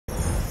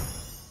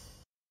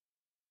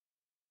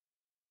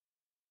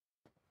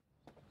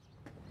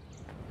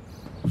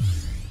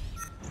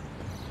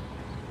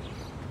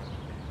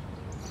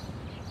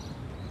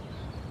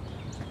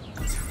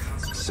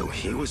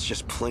he was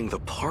just playing the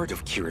part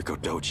of Kiriko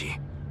Doji.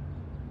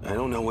 I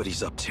don't know what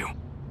he's up to.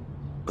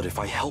 But if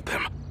I help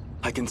him,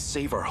 I can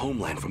save our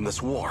homeland from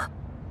this war.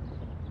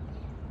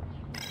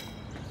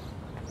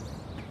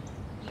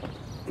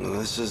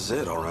 This is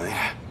it, all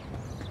right.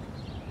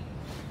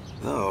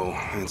 Though,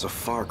 it's a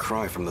far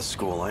cry from the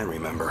school I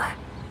remember.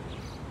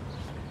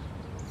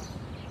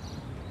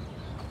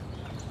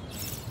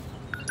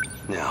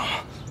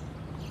 Now,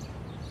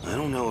 I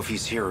don't know if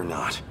he's here or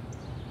not.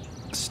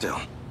 Still,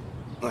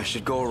 I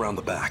should go around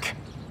the back.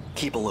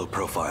 Keep a low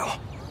profile.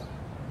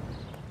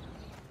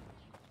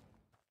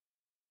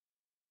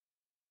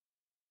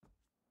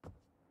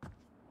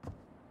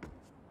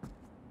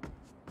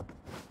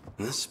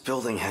 This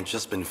building had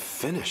just been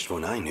finished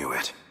when I knew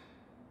it.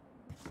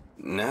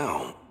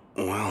 Now,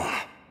 well,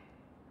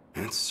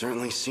 it's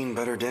certainly seen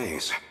better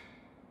days.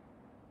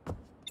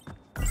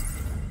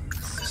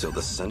 So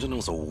the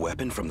Sentinel's a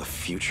weapon from the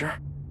future?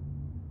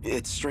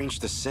 It's strange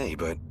to say,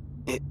 but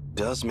it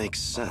does make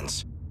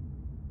sense.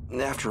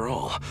 After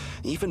all,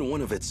 even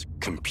one of its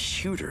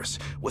computers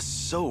was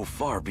so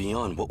far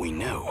beyond what we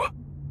knew.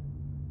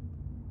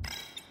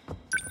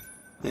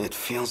 It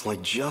feels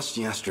like just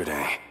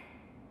yesterday.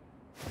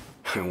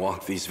 I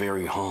walked these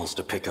very halls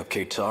to pick up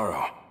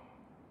Keitaro.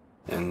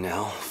 And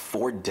now,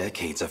 4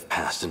 decades have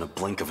passed in a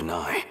blink of an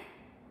eye.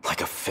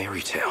 Like a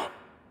fairy tale.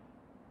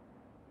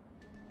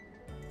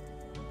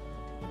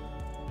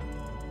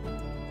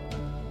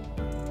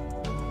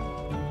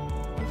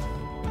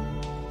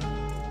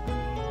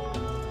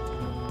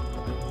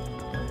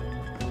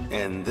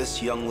 And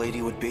this young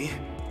lady would be?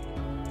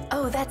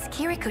 Oh, that's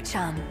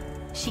Kiriko-chan.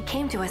 She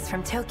came to us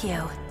from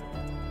Tokyo.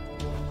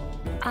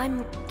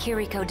 I'm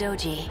Kiriko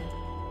Doji.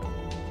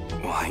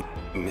 Why,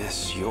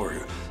 Miss,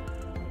 you're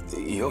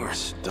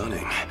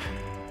stunning.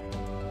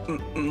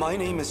 My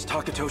name is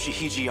Takatoshi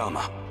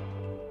Hijiyama.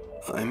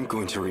 I'm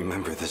going to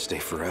remember this day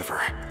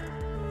forever.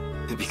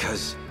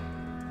 Because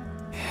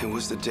it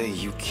was the day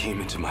you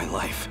came into my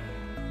life.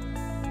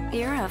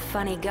 You're a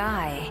funny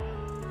guy.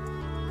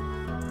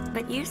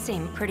 But you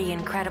seem pretty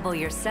incredible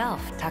yourself,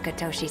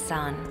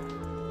 Takatoshi-san.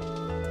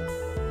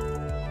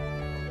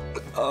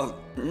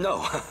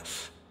 No.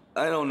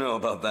 I don't know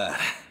about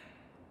that.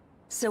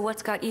 So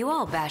what's got you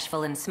all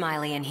bashful and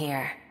smiley in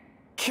here?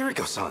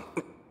 Kiriko-san.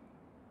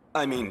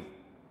 I mean,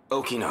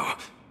 Okino.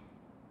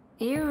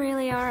 You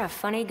really are a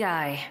funny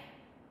guy.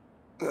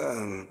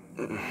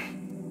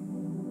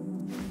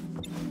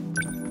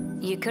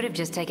 You could have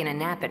just taken a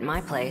nap at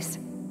my place.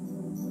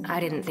 I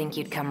didn't think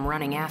you'd come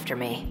running after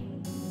me.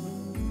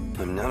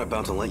 I'm not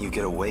about to let you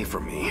get away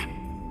from me.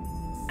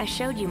 I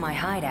showed you my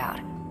hideout.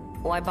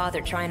 Why bother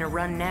trying to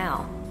run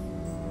now?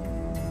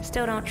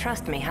 Still don't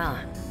trust me, huh?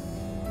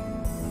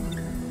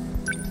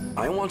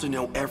 I want to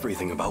know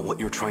everything about what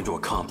you're trying to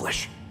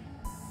accomplish.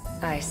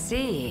 I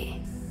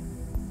see.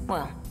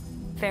 Well,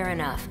 fair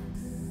enough.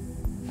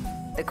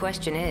 The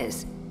question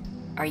is,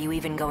 are you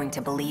even going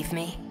to believe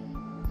me?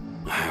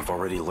 I've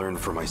already learned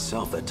for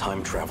myself that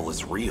time travel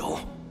is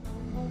real.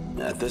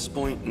 At this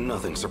point,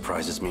 nothing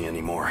surprises me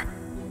anymore.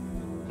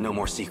 No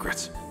more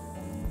secrets.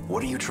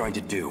 What are you trying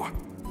to do?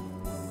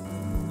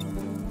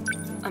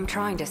 I'm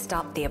trying to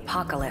stop the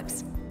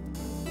apocalypse.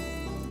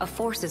 A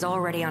force is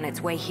already on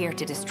its way here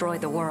to destroy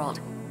the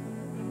world.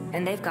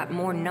 And they've got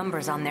more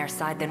numbers on their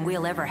side than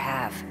we'll ever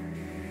have.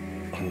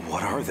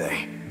 What are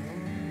they?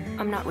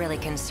 I'm not really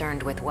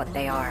concerned with what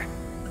they are.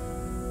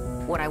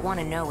 What I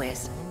want to know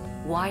is,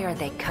 why are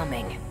they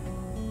coming?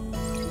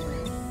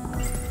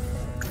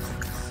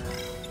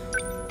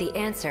 The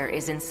answer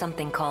is in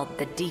something called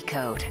the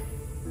decode.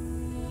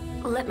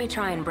 Let me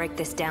try and break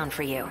this down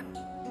for you.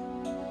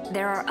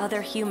 There are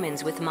other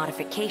humans with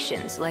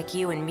modifications, like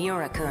you and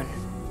Miura-kun.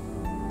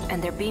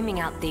 And they're beaming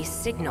out these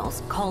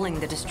signals, calling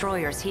the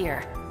destroyers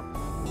here.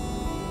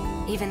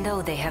 Even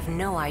though they have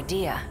no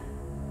idea.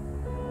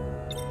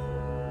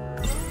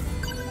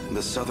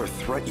 This other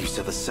threat you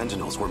said the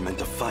Sentinels were meant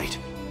to fight.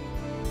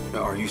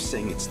 Are you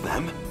saying it's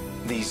them?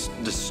 These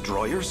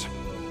destroyers?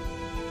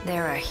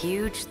 They're a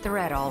huge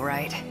threat, all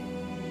right.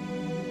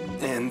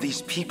 And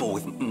these people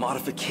with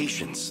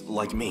modifications,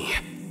 like me,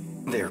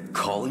 they're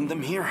calling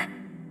them here?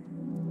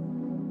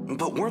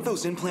 But weren't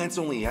those implants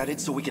only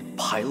added so we could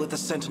pilot the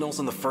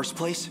Sentinels in the first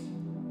place?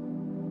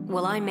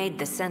 Well, I made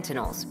the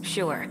Sentinels,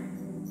 sure.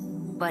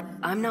 But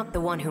I'm not the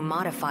one who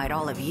modified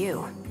all of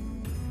you.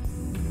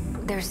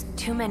 There's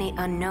too many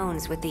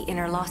unknowns with the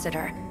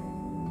Interlocutor.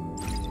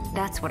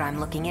 That's what I'm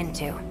looking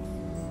into.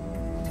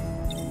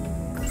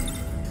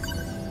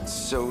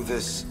 So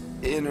this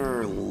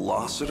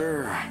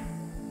Interlocutor?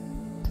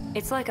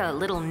 It's like a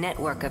little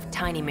network of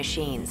tiny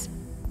machines.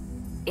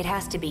 It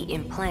has to be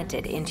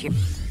implanted into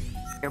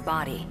your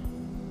body.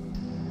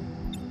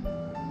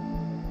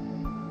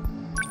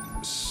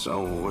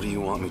 So what do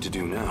you want me to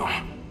do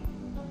now?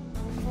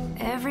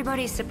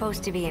 Everybody's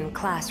supposed to be in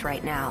class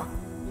right now.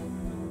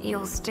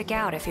 You'll stick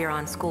out if you're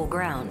on school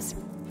grounds.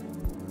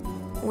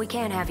 We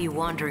can't have you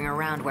wandering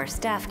around where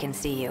staff can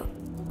see you.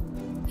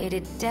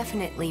 It'd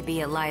definitely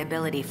be a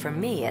liability for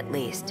me, at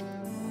least.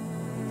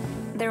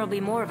 There'll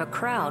be more of a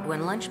crowd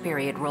when lunch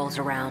period rolls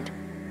around.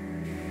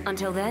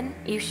 Until then,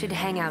 you should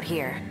hang out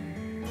here.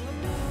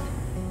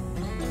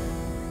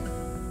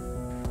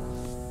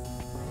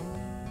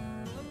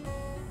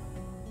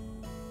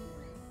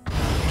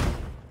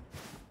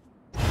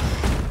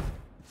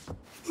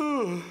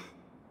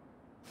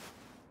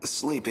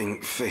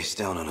 Sleeping face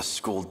down on a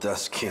school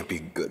desk can't be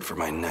good for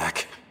my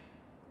neck.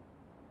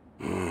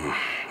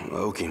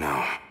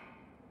 Okino.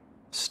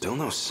 Still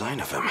no sign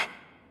of him.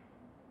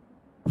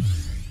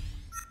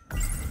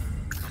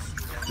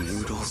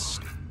 Noodles.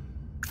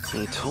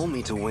 He told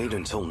me to wait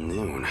until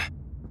noon.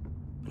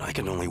 But I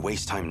can only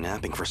waste time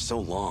napping for so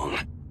long.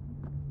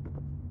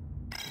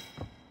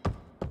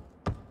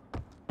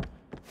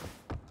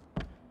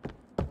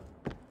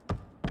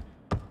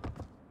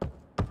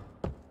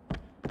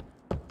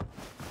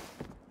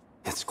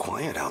 It's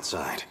quiet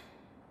outside.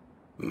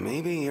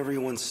 Maybe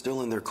everyone's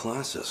still in their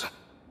classes.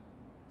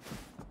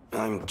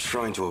 I'm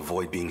trying to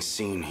avoid being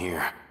seen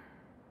here.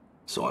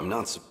 So I'm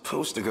not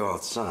supposed to go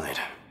outside,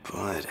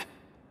 but...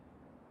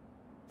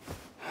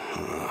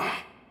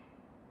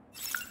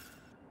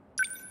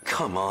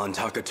 Come on,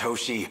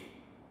 Takatoshi.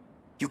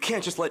 You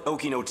can't just let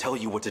Okino tell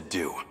you what to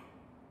do.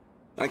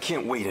 I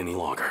can't wait any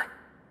longer.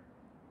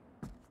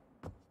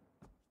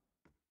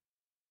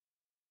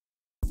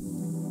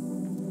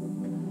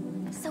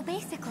 So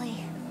basically...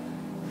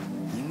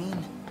 You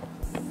mean?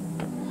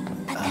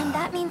 But then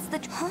that means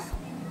the... Huh?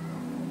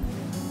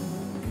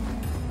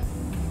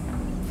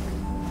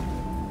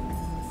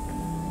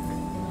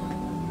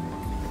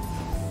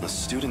 A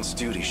student's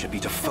duty should be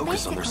to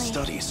focus on their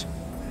studies.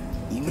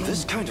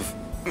 This kind of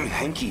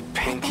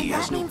hanky-panky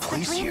has no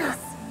place here.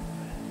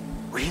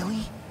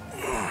 Really?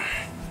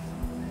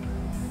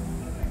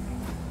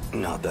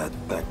 Not that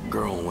that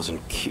girl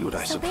wasn't cute,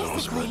 I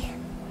suppose,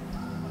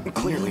 but...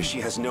 Clearly she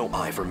has no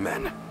eye for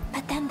men.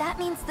 But then that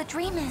means the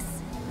dream is...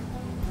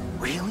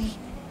 Really?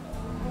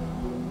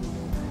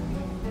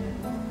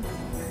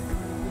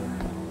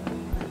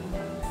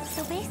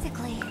 So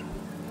basically...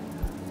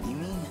 You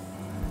mean?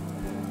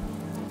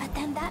 But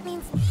then that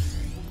means...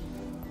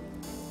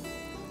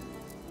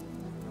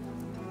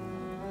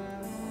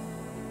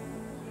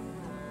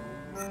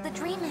 The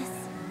dream is...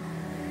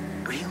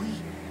 Really?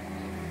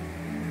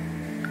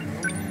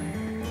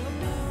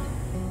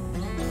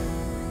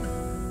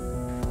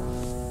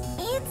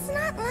 It's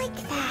not like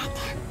that.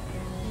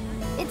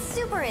 It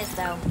super is,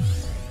 though.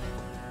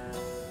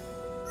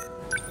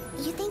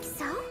 You think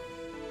so?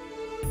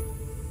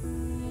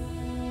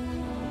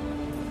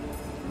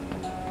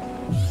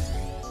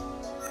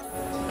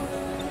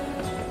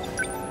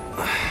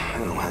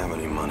 I don't have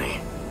any money.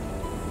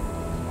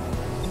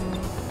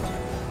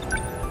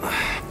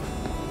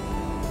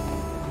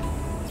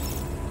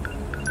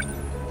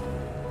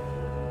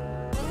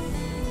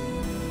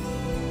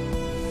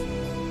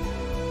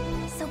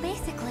 So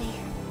basically...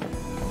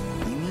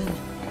 You mean,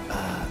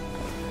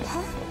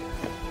 Huh?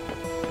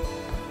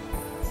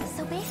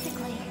 So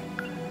basically...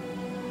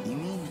 You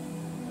mean?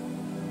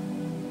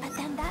 But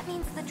then that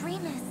means the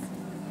dream is...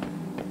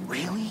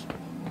 Really?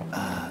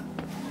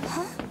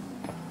 Huh?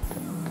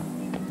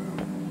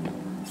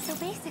 So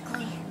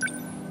basically...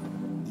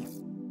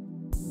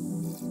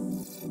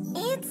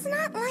 It's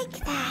not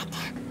like that.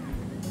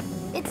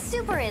 It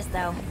super is,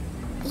 though.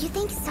 You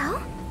think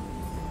so?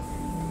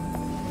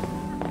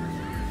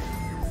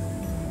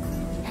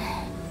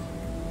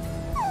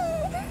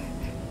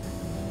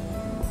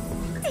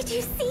 Did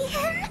you see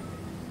him?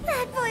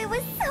 That boy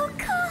was so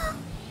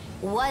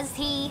cool. Was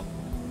he?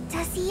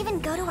 Does he even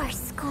go to our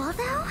school,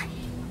 though?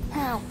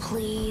 Oh,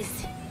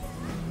 please.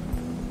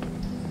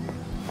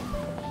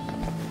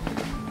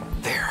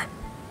 There.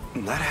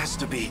 That has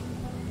to be...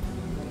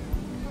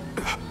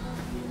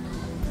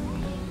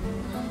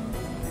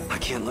 I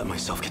can't let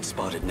myself get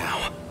spotted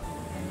now.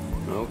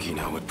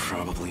 Okino would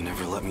probably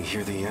never let me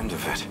hear the end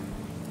of it.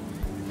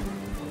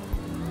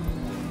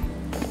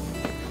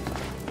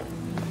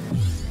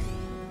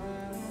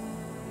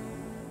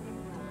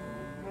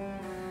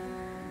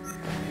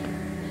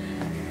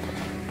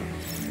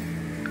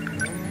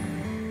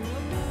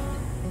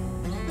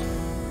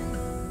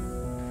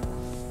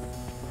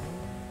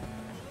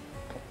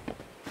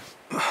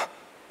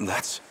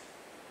 That's...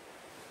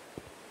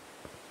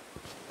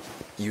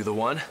 You the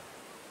one?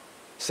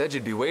 Said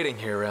you'd be waiting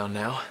here around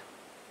now.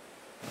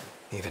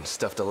 Even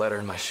stuffed a letter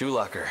in my shoe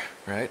locker,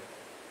 right?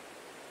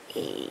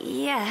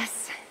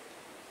 Yes.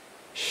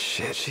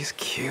 Shit, she's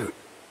cute.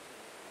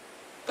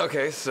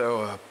 Okay,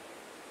 so,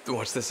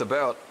 what's this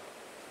about?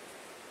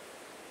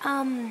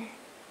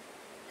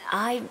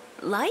 I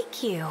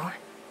like you.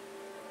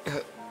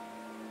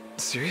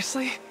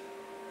 Seriously?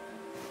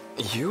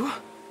 You?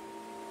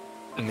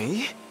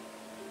 Me?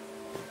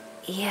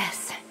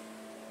 Yes.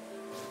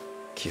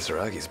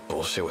 Kisaragi's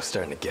bullshit was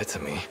starting to get to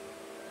me.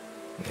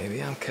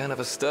 Maybe I'm kind of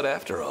a stud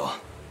after all.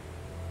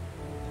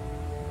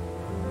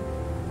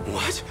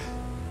 What?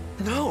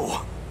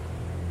 No!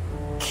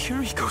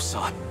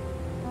 Kiriko-san!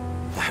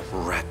 That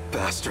rat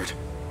bastard.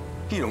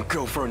 You don't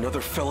go for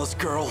another fella's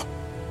girl.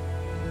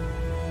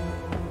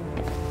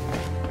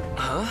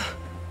 Huh?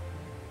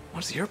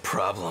 What's your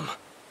problem?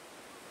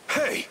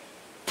 Hey!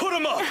 Put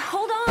him up!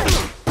 Hold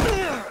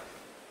on!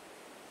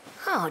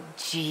 Oh,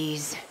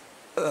 jeez.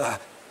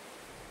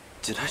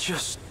 Did I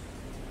just...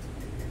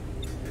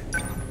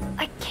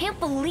 I can't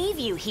believe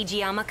you,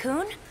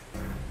 Hijiyama-kun.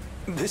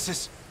 This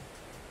is...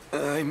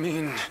 I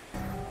mean...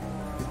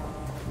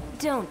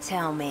 Don't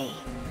tell me.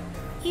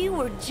 You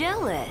were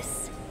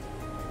jealous.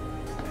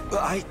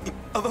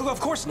 Of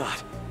course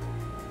not.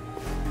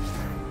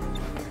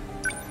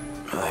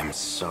 I'm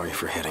sorry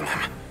for hitting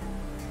him.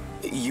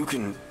 You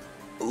can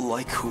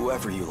like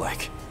whoever you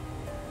like.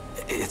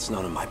 It's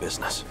none of my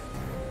business.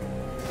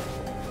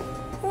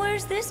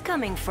 Where's this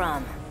coming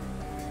from?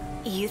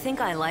 You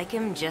think I like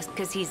him just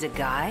because he's a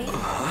guy?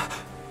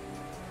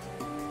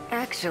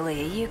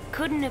 Actually, you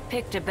couldn't have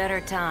picked a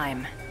better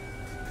time.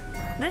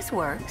 This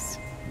works.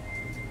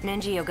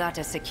 Nenji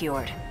Ogata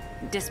secured,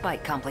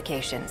 despite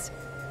complications.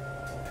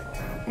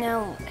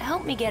 Now,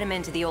 help me get him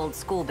into the old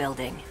school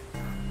building.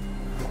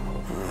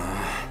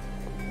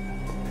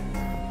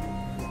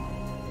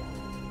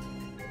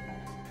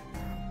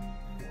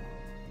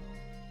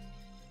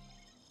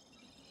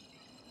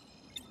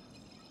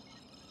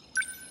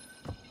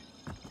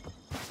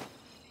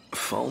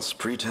 False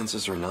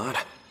pretenses or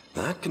not,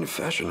 that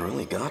confession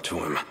really got to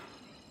him.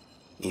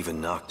 Even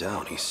knocked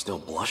out, he's still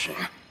blushing.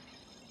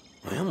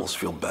 I almost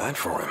feel bad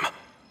for him.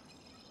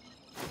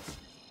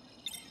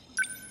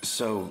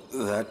 So,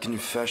 that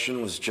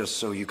confession was just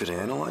so you could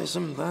analyze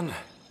him, then?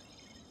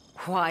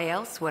 Why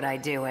else would I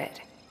do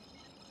it?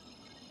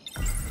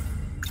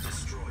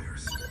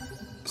 Destroyers.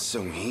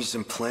 So he's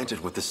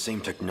implanted with the same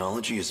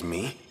technology as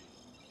me?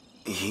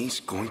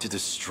 He's going to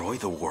destroy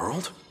the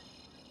world?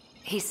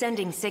 He's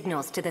sending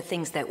signals to the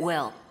things that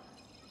will.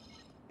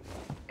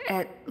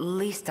 At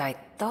least I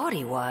thought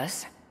he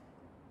was.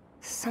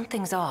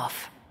 Something's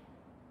off.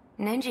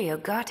 Nenji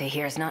Ogata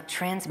here is not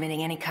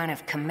transmitting any kind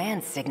of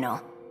command signal.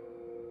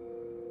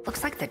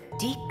 Looks like the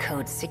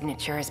decode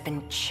signature has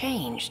been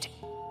changed.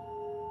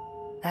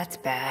 That's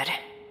bad.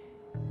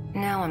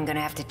 Now I'm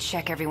gonna have to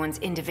check everyone's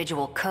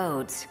individual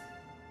codes.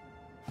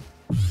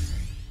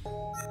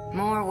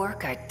 More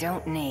work I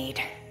don't need.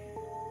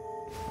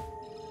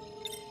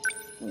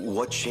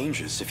 What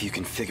changes if you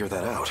can figure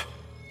that out?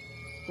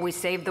 We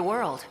save the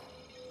world.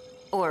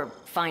 Or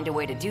find a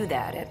way to do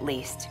that, at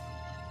least.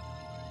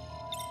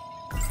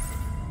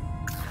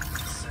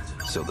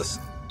 So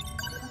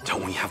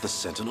don't we have the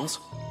Sentinels?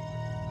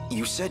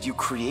 You said you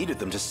created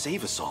them to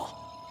save us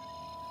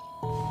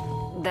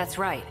all. That's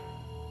right.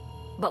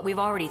 But we've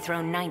already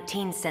thrown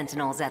 19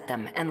 Sentinels at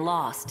them and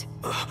lost.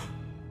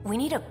 We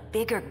need a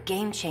bigger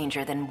game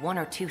changer than 1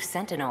 or 2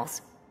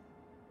 Sentinels.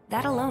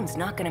 That alone's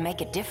not gonna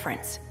make a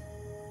difference.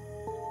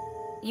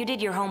 You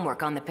did your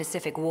homework on the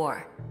Pacific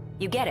War.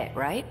 You get it,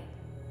 right?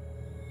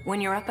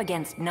 When you're up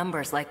against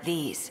numbers like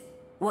these,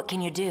 what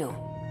can you do?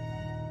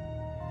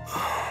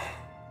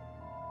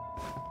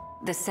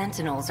 The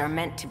Sentinels are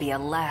meant to be a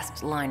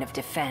last line of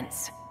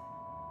defense.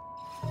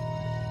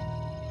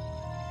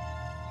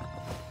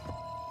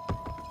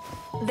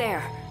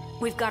 There,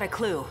 we've got a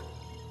clue.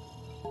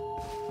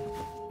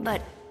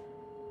 But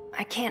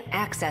I can't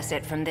access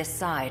it from this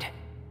side.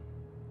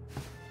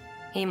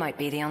 He might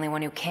be the only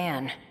one who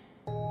can.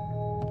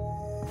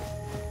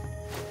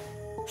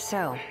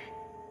 So,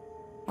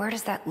 where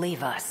does that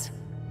leave us?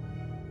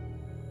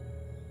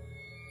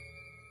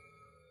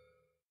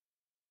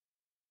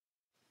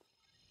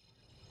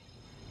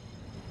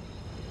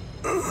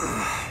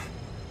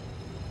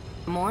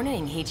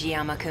 Morning,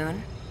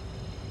 Hijiyama-kun.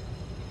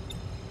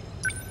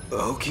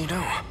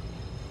 Okino?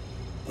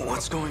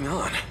 What's going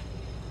on?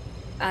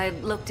 I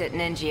looked at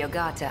Nenji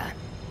Ogata.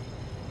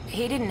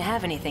 He didn't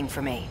have anything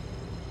for me.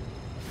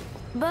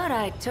 But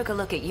I took a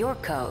look at your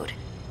code.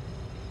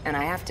 And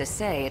I have to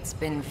say, it's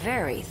been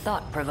very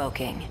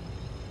thought-provoking.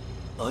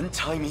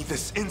 Untie me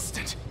this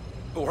instant,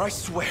 or I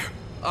swear,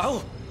 I'll...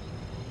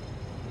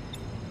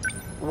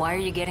 Why are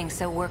you getting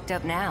so worked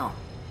up now?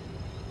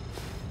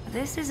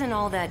 This isn't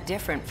all that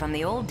different from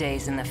the old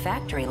days in the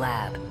factory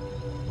lab.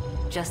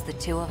 Just the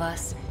two of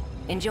us,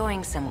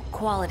 enjoying some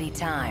quality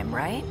time,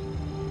 right?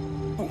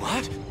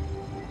 What?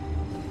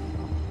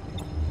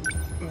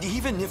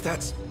 Even if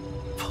that's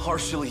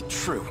partially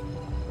true,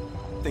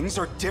 things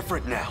are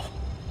different now.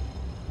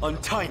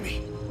 Untie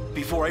me,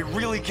 before I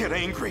really get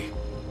angry.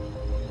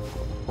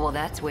 Well,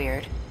 that's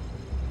weird.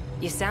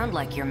 You sound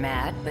like you're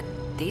mad, but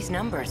these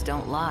numbers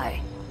don't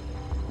lie.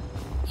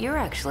 You're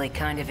actually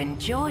kind of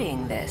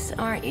enjoying this,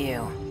 aren't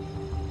you?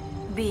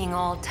 Being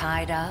all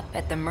tied up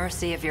at the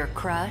mercy of your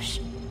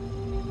crush?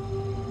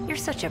 You're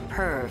such a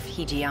perv,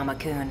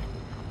 Hijiyama-kun.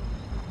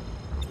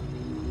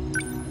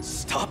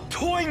 Stop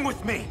toying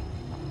with me!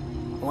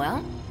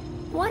 Well,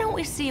 why don't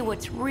we see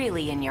what's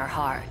really in your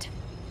heart?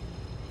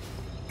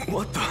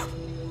 What the?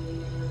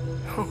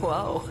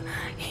 Whoa,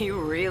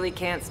 you really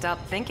can't stop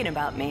thinking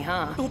about me,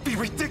 huh? Don't be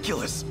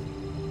ridiculous!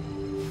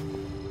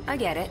 I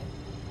get it.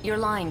 You're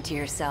lying to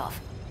yourself.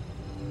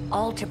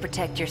 All to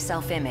protect your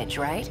self-image,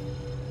 right?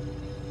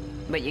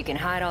 But you can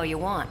hide all you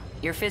want.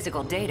 Your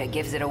physical data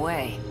gives it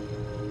away.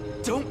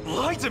 Don't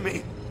lie to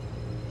me!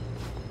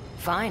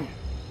 Fine.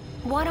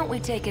 Why don't we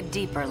take a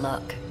deeper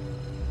look?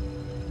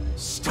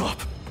 Stop!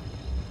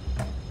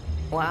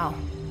 Wow,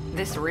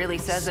 this really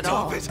says it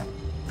all. Stop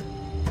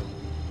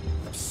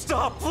it!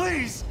 Stop,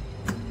 please!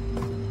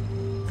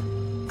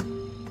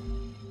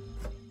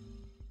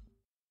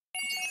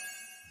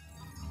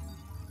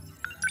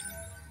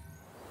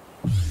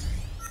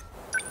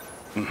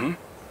 Mm-hmm.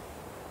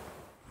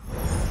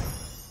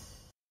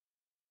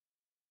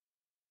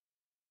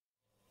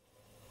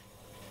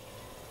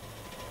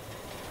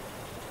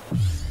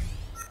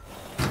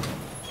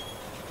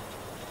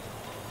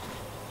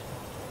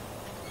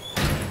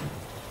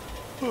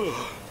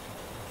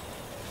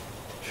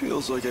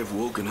 Feels like I've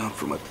woken up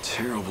from a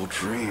terrible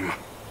dream.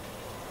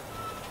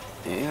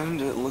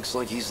 And it looks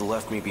like he's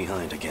left me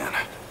behind again.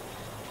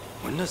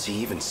 When does he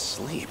even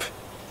sleep?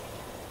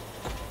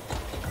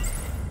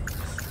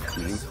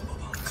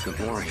 The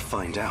more I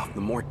find out,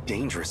 the more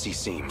dangerous he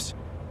seems.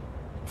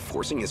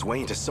 Forcing his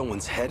way into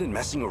someone's head and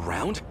messing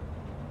around?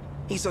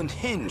 He's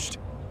unhinged.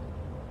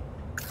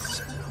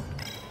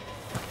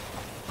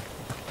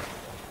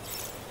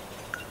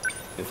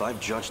 If I've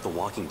judged the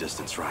walking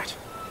distance right,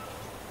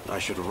 I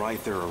should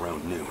arrive there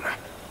around noon.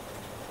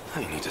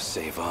 I need to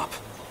save up.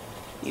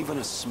 Even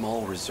a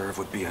small reserve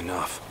would be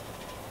enough.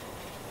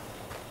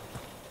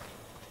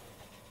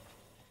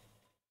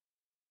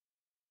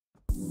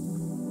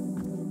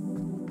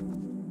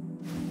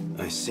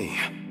 I see.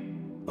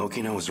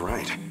 Okino was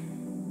right.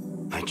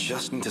 I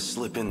just need to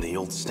slip in the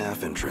old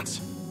staff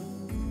entrance.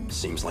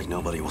 Seems like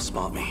nobody will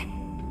spot me.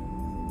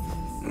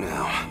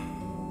 Now,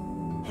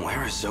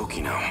 where is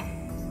Okino?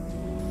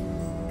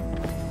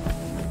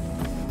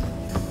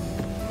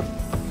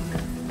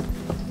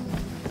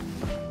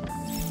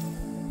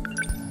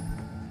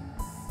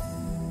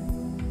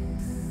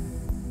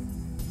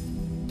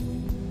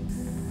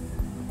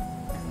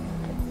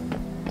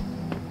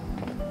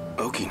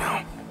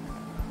 Okino.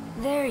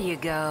 There you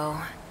go.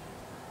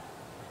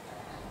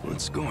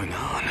 What's going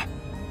on?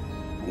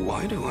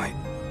 Why do I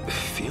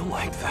feel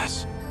like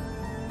this?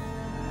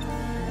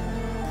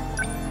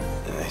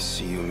 I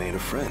see you made a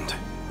friend.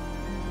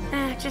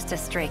 Just a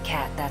stray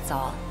cat, that's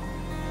all.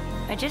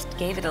 I just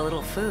gave it a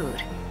little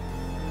food.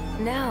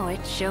 Now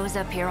it shows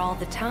up here all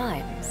the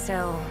time,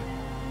 so...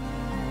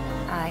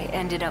 I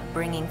ended up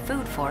bringing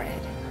food for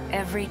it,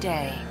 every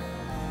day.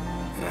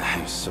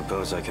 I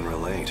suppose I can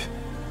relate.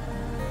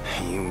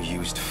 You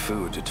used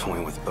food to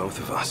toy with both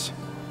of us.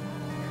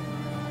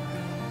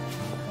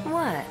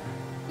 What?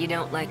 You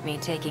don't like me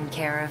taking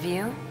care of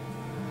you?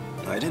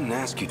 I didn't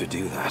ask you to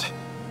do that.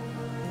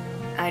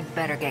 I'd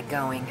better get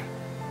going.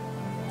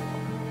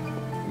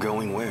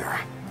 Going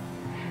where?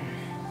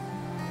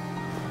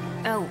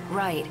 Oh,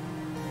 right.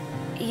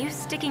 You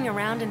sticking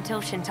around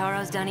until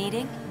Shintaro's done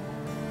eating?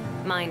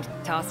 Mind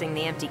tossing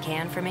the empty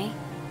can for me?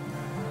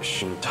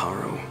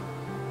 Shintaro?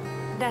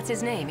 That's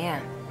his name,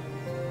 yeah.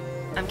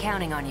 I'm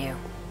counting on you.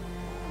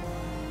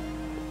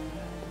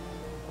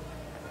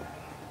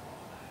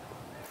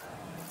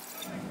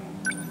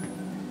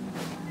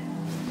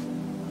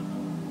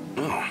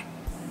 Oh.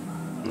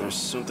 There's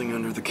something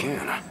under the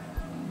can.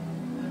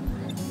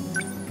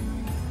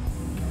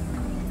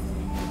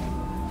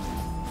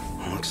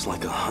 Looks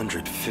like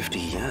 150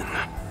 yen.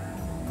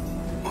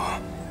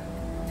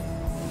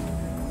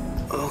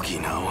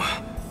 Okino,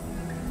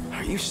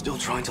 are you still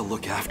trying to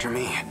look after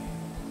me?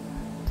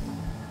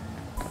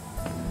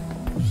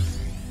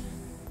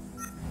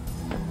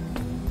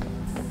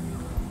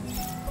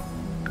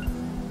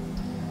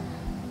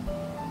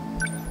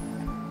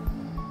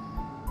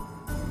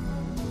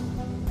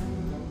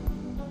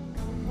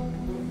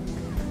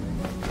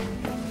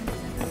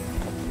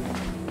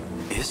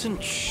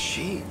 Isn't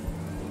she...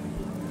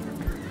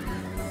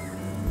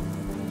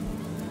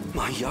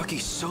 my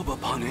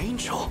yakisoba-pan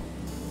angel?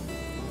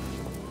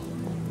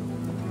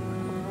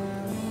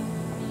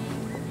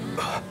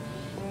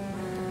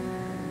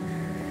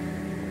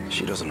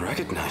 She doesn't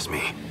recognize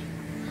me.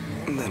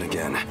 Then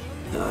again,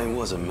 I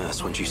was a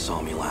mess when she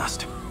saw me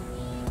last.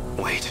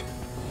 Wait,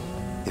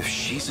 if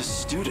she's a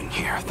student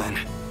here, then...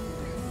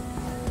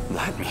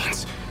 that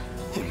means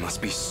it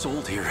must be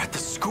sold here at the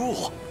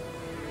school.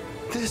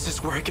 This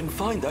is where I can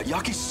find that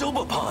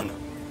yakisoba-pan.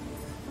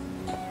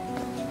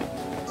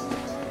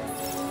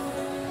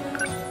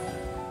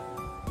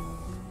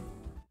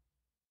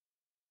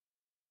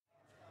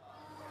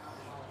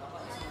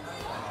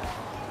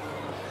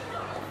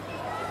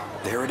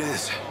 There it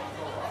is.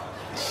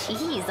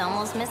 She's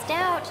almost missed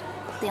out.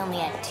 They only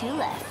had 2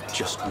 left.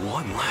 Just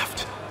 1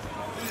 left.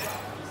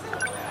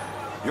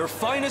 Your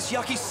finest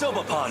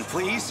yakisoba-pan,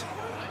 please.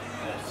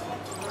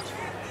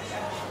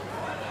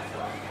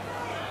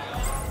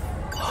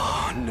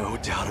 Oh, no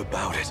doubt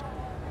about it.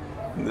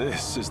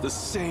 This is the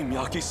same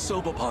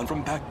yakisoba-pan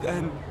from back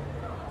then.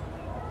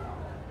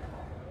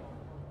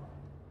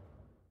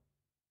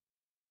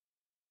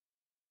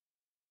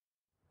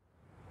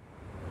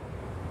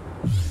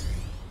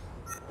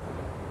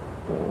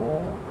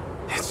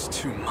 It's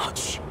too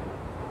much.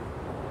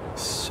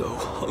 So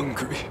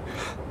hungry.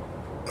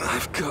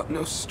 I've got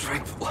no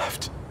strength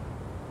left.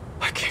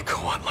 I can't go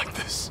on like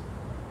this.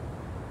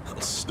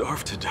 I'll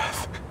starve to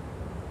death.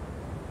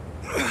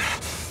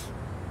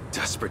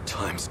 Desperate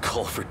times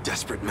call for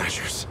desperate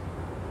measures.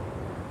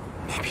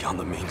 Maybe on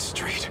the main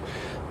street,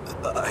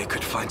 I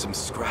could find some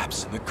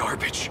scraps in the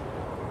garbage.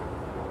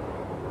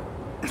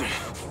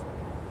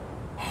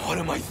 What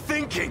am I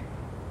thinking?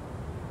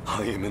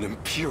 I am an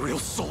Imperial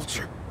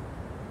soldier.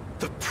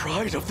 The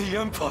pride of the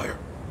Empire.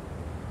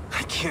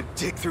 I can't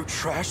dig through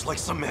trash like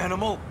some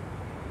animal.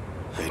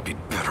 I'd be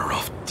better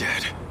off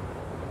dead.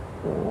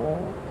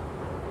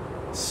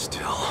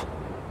 Still,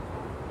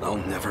 I'll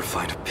never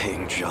find a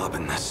paying job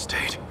in this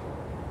state.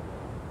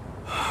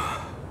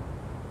 I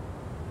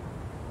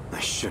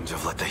shouldn't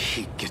have let the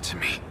heat get to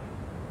me.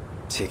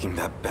 Taking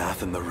that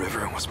bath in the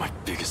river was my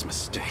biggest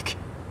mistake.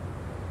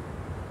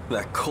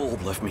 That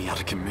cold left me out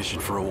of commission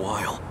for a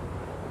while.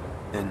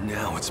 And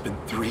now it's been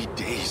 3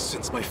 days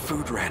since my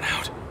food ran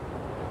out.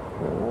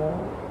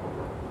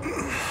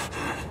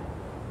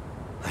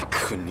 I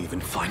couldn't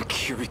even find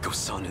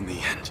Kiriko-san in the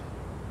end.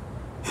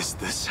 Is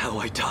this how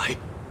I die?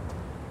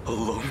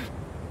 Alone?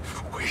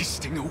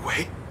 Wasting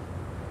away?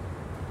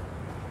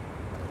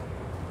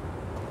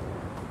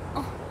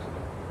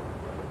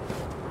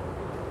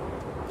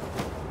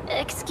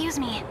 Excuse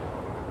me.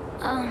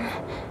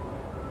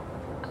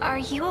 Are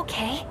you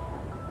okay?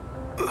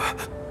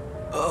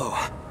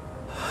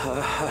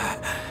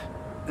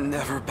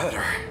 Never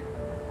better.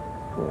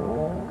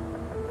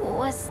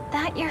 Was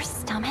that your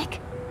stomach?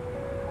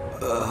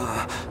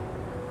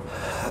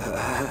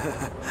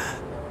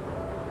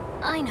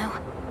 I know.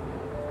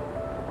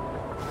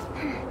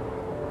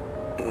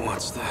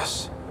 What's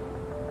this?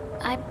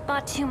 I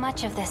bought too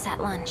much of this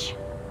at lunch.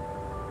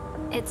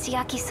 It's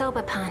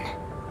yakisoba pan.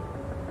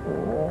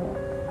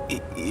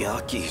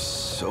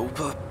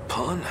 Yakisoba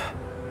pan?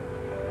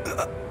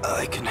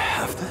 I can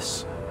have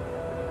this?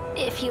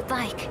 If you'd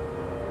like.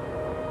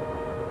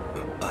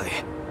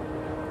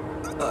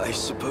 I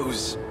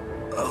suppose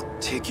I'll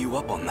take you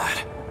up on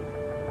that.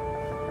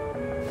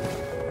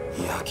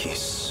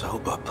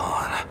 Yakisoba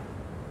pan.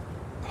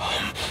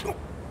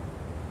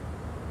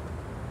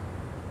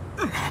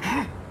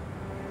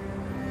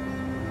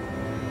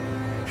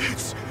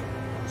 It's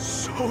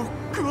so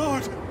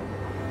good!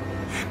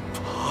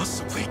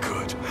 Impossibly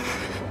good.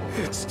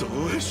 It's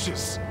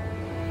delicious.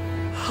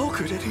 How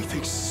could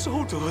anything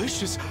so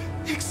delicious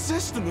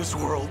exist in this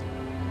world?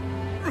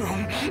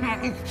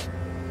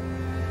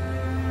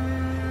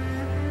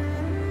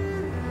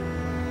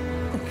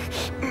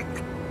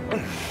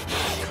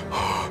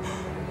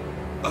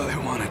 I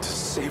wanted to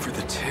savor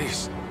the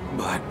taste,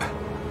 but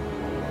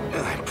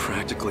I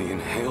practically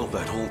inhaled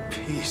that whole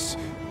piece.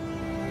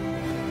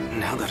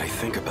 Now that I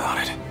think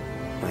about it,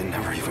 I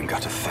never even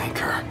got to thank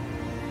her.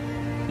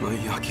 My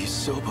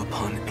yakisoba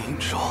pan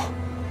angel.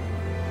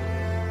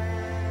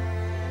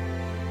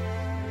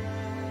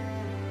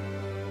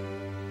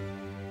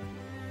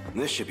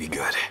 This should be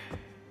good.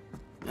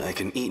 I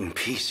can eat in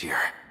peace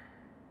here.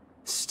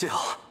 Still,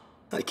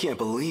 I can't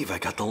believe I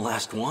got the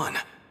last one.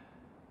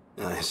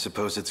 I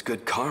suppose it's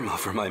good karma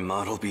for my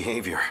model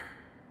behavior.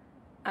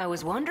 I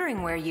was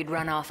wondering where you'd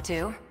run off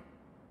to.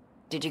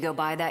 Did you go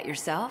buy that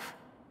yourself?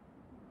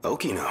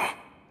 Okino.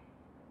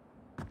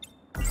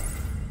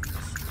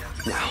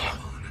 Now,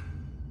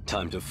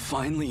 time to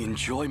finally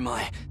enjoy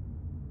my...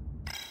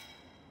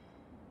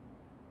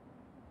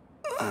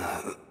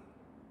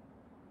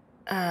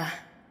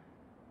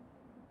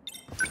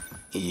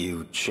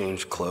 You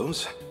changed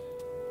clothes?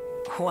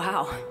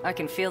 Wow, I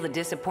can feel the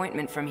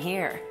disappointment from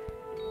here.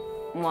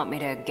 Want me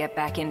to get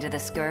back into the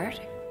skirt?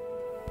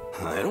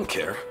 I don't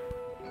care.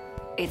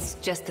 It's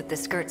just that the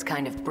skirt's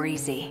kind of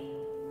breezy.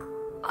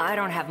 I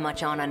don't have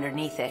much on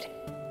underneath it.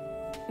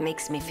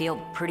 Makes me feel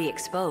pretty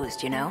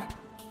exposed, you know?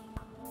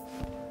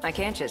 I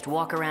can't just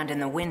walk around in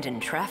the wind and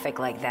traffic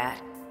like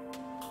that.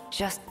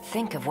 Just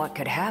think of what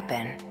could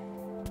happen.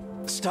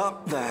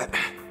 Stop that.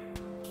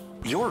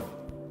 You're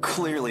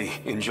clearly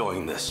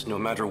enjoying this, no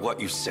matter what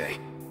you say.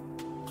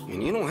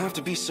 And you don't have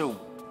to be so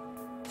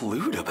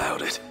lewd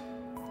about it.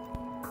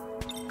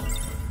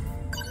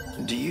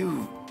 Do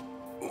you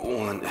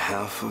want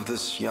half of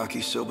this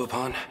yakisoba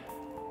pan?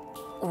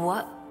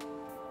 What?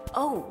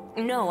 Oh,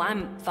 no,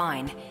 I'm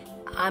fine.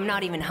 I'm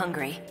not even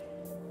hungry.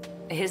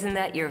 Isn't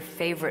that your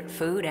favorite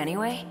food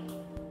anyway?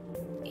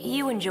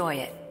 You enjoy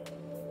it.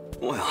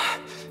 Well,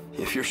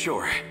 if you're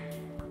sure.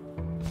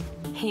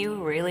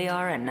 You really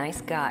are a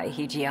nice guy,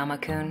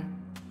 Hijiyama-kun.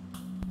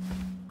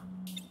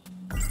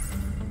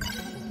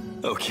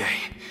 Okay,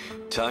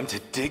 time to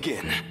dig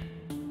in.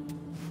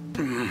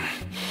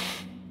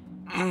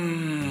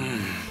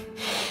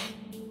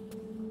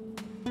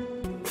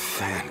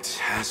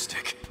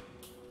 Fantastic.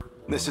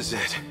 This is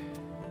it.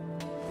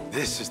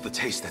 This is the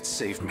taste that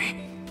saved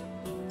me.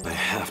 I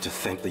have to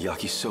thank the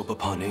yakisoba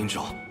pan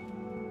angel.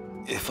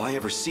 If I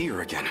ever see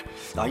her again,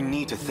 I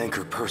need to thank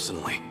her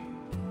personally.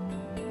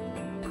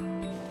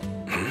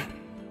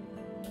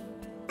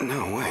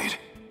 No, wait.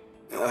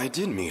 I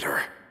did meet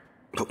her.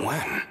 But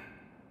when?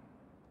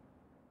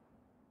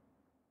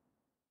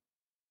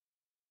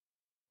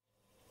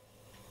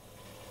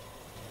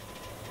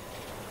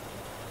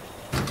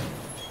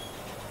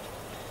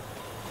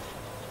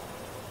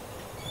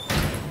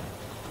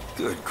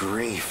 Good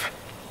grief.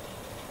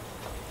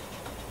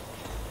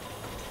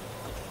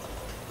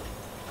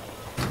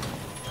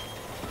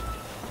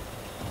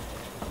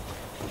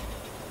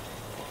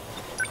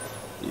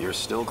 You're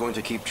still going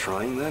to keep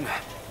trying then?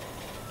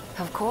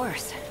 Of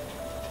course.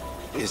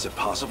 Is it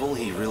possible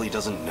he really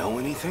doesn't know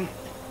anything?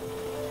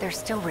 There's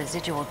still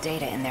residual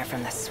data in there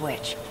from the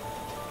switch.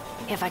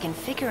 If I can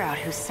figure out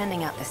who's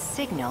sending out the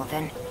signal,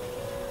 then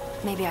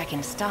maybe I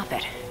can stop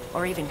it,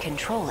 or even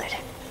control it.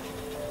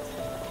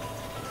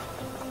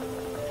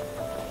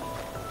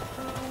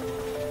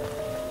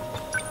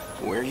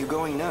 Where are you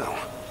going now?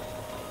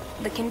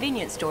 The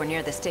convenience store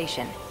near the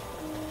station.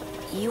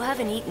 You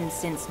haven't eaten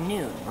since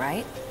noon,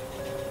 right?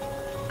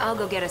 I'll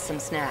go get us some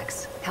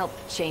snacks. Help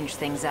change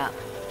things up.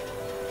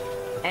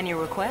 Any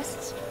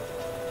requests?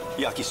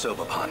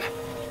 Yakisoba pan.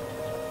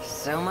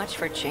 So much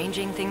for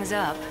changing things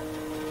up.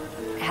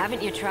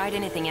 Haven't you tried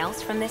anything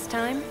else from this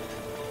time?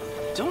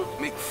 Don't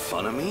make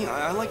fun of me.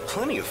 I like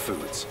plenty of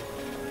foods.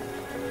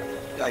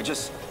 I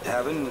just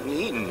haven't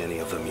eaten any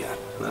of them yet,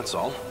 that's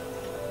all.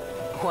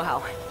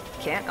 Wow,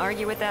 can't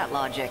argue with that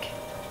logic.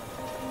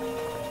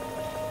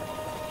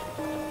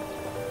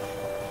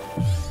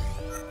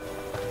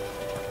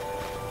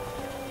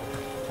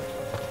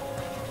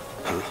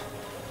 Huh?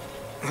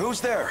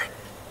 Who's there?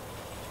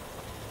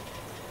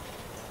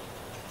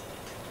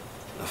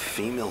 A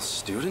female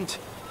student?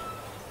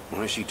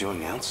 What is she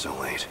doing out so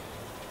late?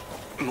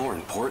 More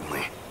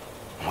importantly,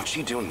 what's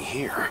she doing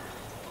here?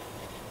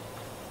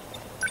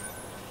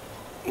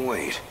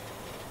 Wait,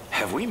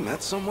 have we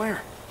met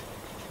somewhere?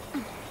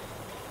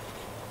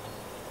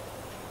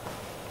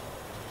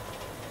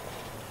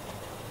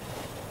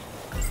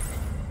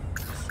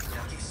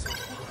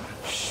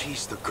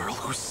 She's the girl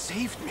who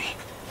saved me.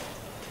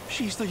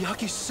 She's the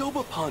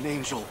Yakisoba pan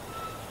angel.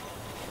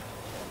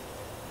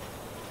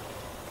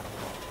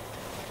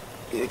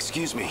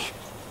 Excuse me.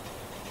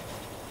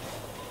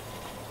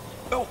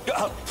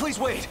 Oh, please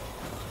wait.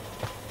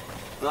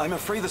 I'm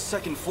afraid the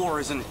second floor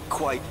isn't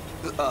quite,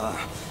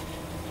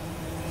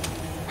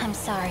 I'm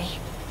sorry.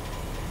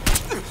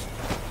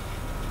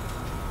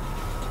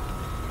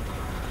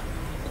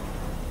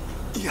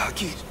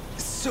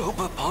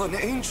 Yakisoba pan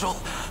angel.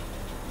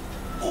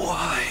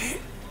 Why?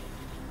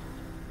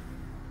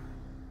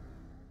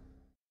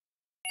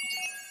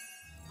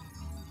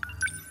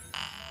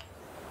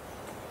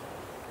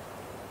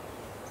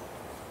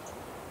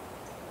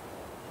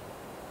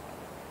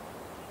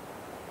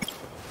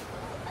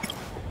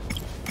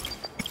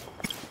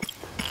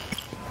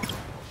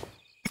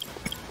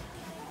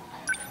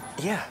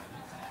 Yeah.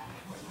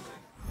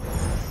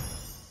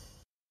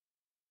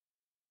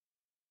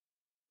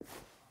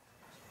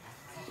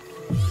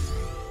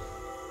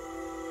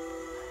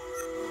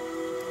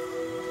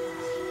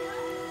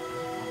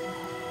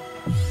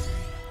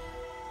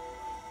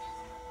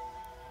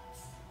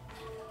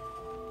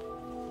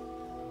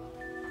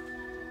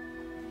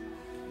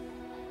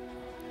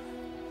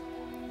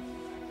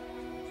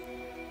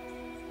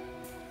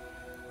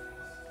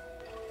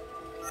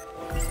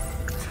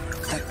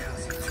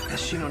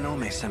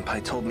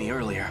 Shinonome-senpai told me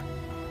earlier.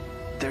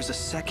 There's a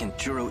second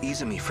Juro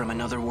Izumi from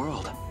another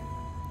world.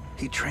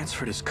 He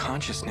transferred his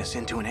consciousness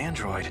into an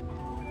android.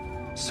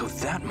 So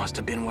that must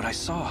have been what I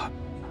saw.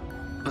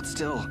 But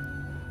still,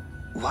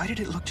 why did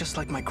it look just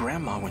like my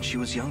grandma when she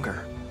was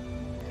younger?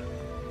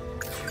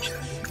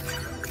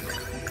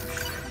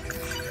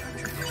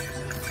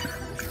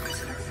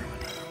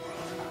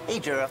 Hey,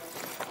 Juro.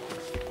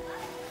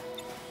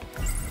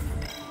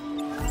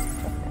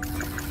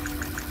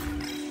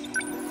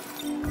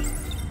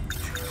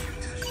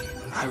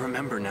 I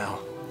remember now.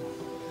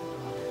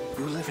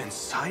 You live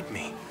inside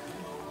me.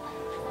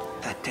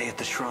 That day at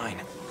the shrine,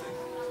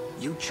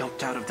 you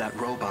jumped out of that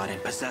robot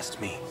and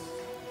possessed me.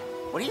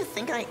 What do you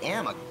think I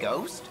am, a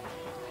ghost?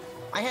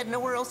 I had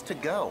nowhere else to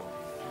go.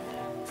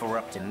 If it were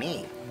up to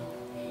me,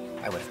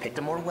 I would have picked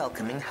a more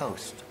welcoming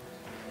host.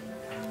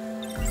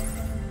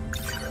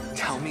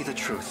 Tell me the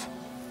truth.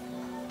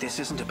 This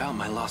isn't about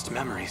my lost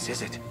memories,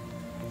 is it?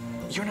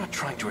 You're not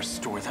trying to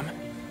restore them.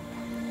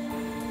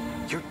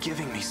 You're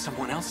giving me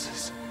someone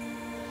else's.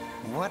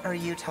 What are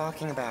you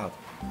talking about?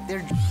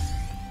 They're...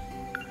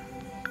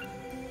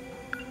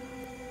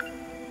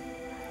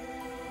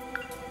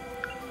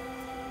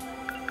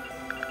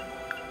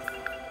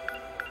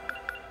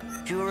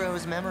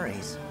 Juro's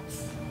memories.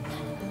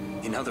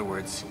 In other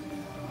words,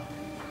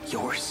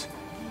 yours.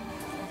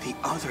 The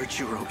other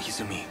Juro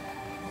Izumi.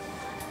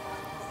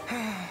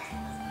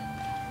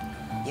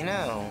 You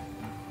know,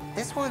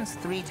 this one's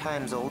 3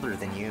 times older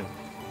than you.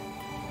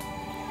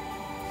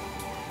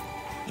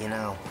 You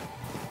know,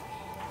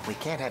 we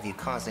can't have you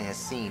causing a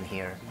scene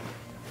here.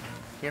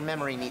 Your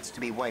memory needs to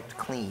be wiped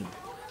clean.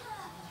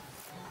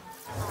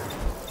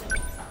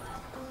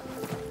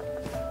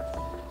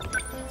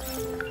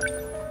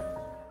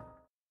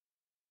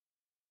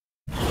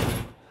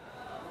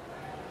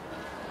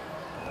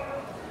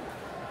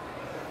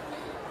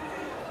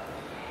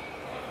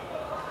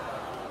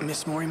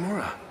 Miss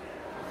Morimura.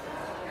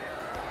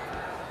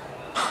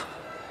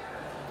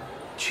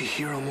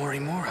 Chihiro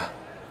Morimura.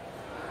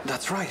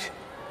 That's right.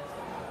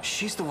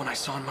 She's the one I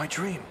saw in my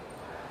dream.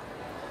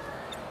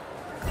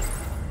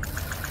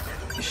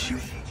 Is she...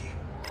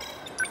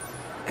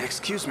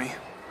 Excuse me.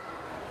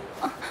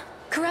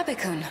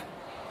 Kurabe-kun.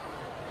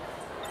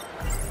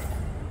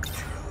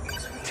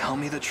 Tell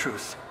me the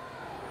truth.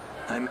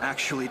 I'm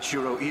actually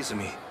Juro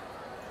Izumi,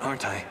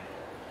 aren't I?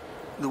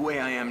 The way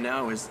I am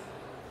now is...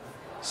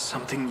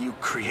 something you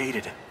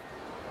created.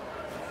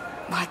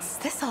 What's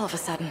this all of a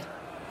sudden?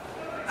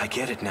 I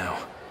get it now.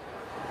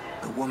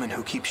 The woman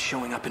who keeps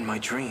showing up in my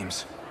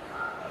dreams.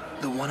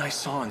 The one I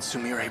saw on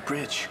Sumire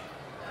Bridge.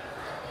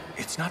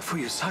 It's not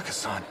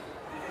Fuyusaka-san.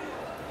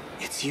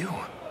 It's you.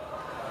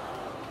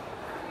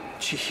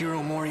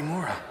 Chihiro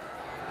Morimura.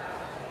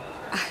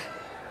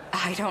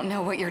 I don't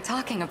know what you're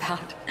talking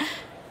about.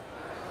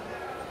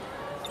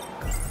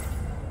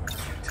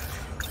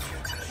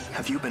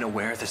 Have you been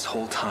aware this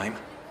whole time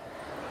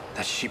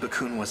that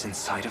Shiba-kun was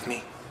inside of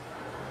me?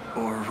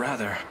 Or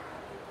rather,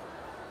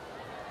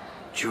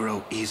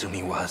 Juro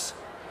Izumi was.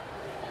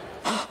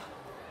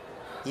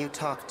 You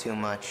talk too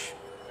much.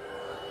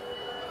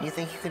 You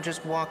think you can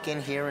just walk in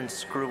here and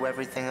screw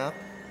everything up?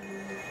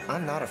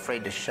 I'm not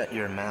afraid to shut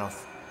your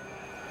mouth.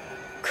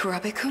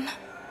 Kurabe-kun?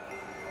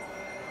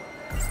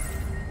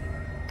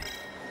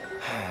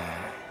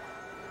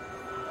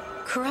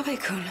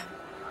 Kurabe-kun.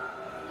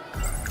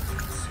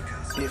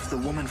 If the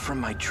woman from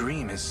my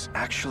dream is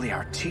actually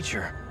our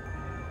teacher,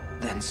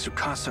 then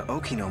Tsukasa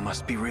Okino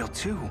must be real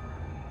too.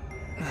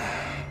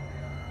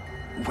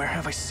 Where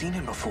have I seen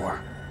him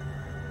before?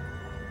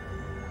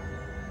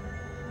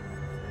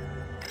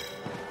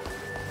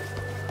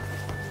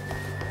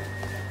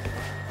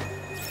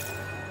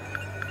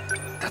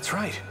 That's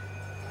right.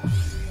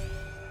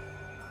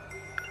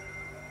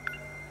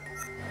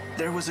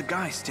 There was a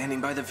guy standing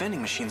by the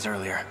vending machines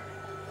earlier.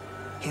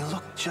 He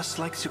looked just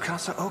like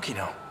Tsukasa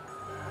Okino.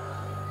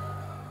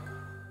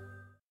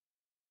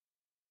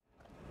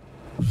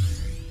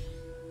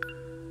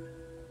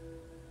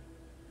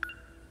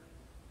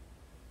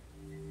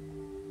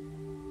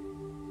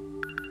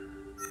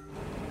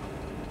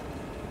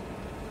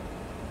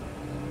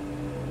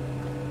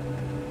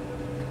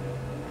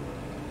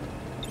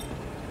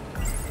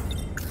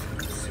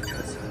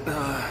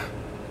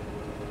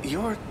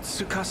 You're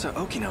Tsukasa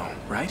Okino,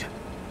 right?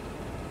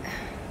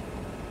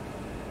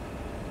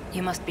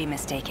 You must be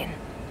mistaken.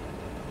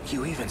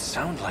 You even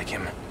sound like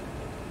him.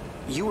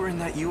 You were in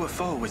that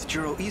UFO with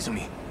Juro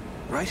Izumi,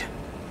 right?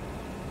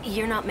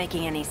 You're not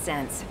making any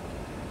sense.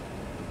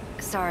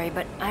 Sorry,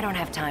 but I don't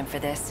have time for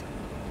this.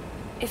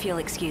 If you'll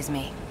excuse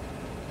me.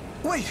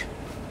 Wait!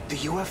 The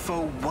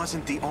UFO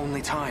wasn't the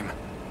only time.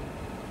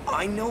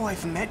 I know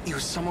I've met you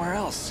somewhere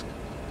else.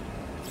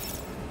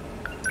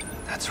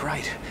 That's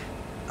right.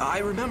 I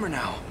remember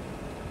now.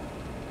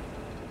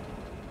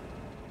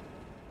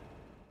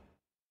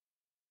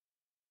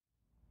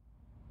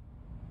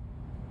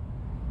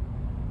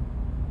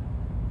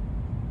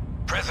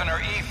 Prisoner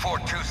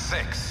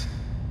E426,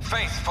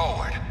 face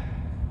forward.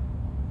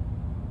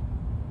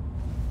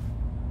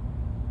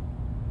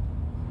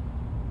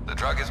 The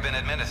drug has been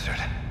administered.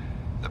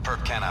 The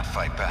perp cannot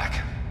fight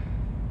back.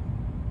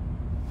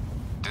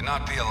 Do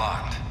not be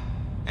alarmed.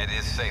 It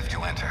is safe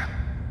to enter.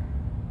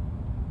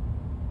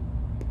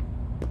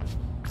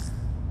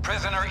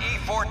 Prisoner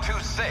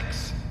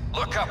E426,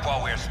 look up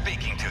while we're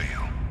speaking to you.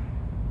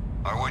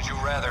 Or would you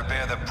rather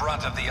bear the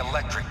brunt of the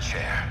electric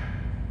chair?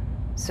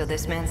 So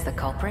this man's the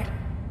culprit?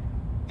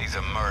 He's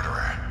a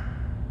murderer.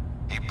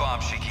 He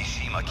bombed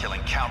Shikishima,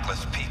 killing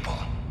countless people.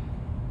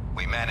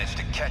 We managed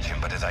to catch him,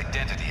 but his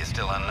identity is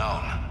still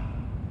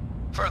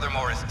unknown.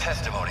 Furthermore, his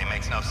testimony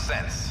makes no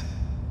sense.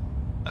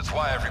 That's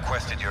why I've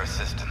requested your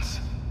assistance.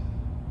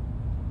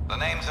 The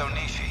name's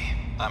Onishi.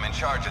 I'm in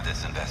charge of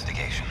this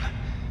investigation.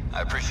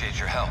 I appreciate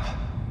your help.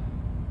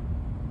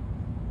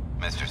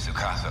 Mr.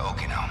 Tsukasa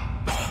Okino.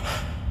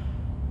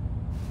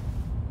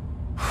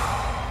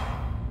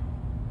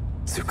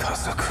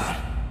 Tsukasa-kun.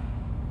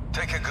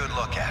 Take a good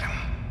look at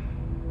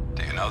him.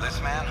 Do you know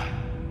this man?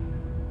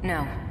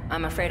 No,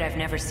 I'm afraid I've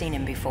never seen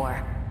him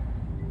before.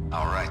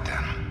 All right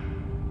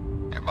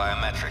then. Your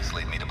biometrics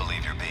lead me to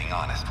believe you're being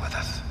honest with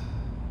us.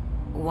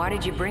 Why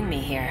did you bring me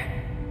here?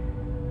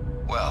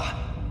 Well,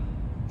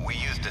 we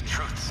used a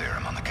truth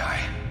serum on the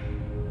guy.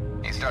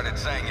 He started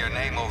saying your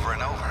name over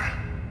and over.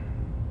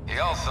 He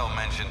also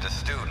mentioned a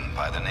student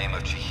by the name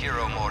of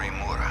Chihiro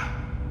Morimura.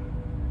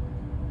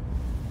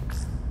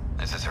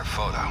 This is her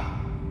photo.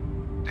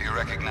 Do you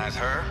recognize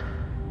her?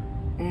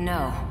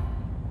 No.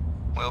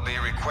 We'll be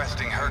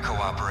requesting her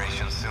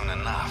cooperation soon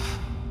enough.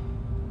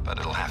 But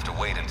it'll have to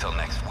wait until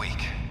next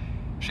week.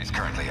 She's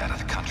currently out of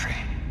the country.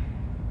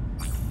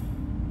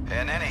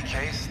 In any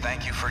case,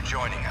 thank you for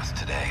joining us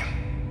today.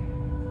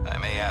 I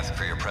may ask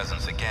for your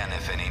presence again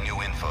if any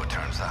new info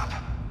turns up.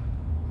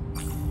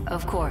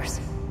 Of course.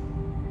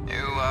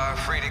 You are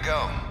free to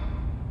go.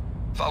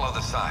 Follow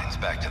the signs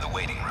back to the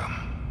waiting room.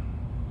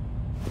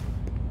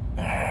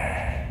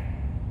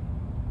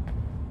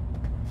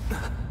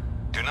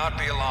 Do not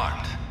be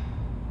alarmed.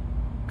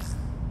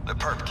 The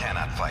perp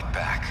cannot fight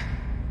back.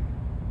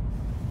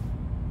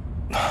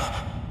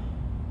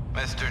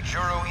 Mr.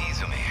 Juro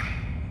Izumi.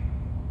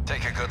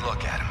 Take a good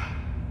look at him.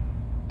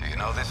 Do you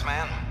know this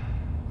man?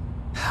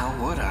 How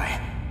would I?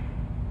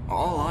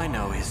 All I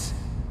know is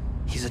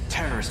he's a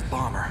terrorist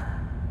bomber.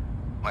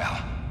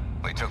 Well,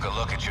 we took a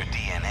look at your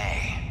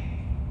DNA.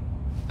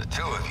 The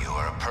two of you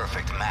are a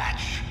perfect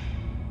match.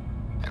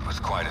 It was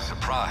quite a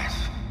surprise.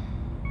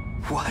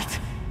 What?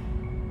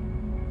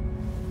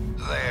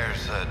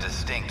 There's a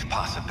distinct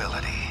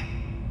possibility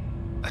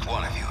that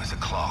one of you is a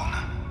clone.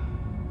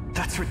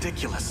 That's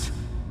ridiculous.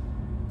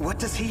 What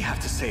does he have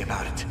to say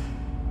about it?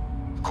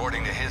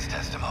 According to his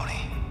testimony,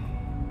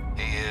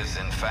 he is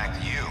in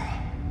fact you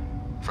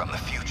from the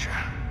future.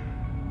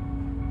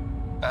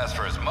 As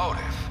for his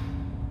motive,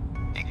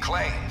 he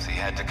claims he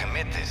had to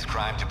commit this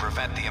crime to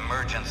prevent the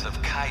emergence of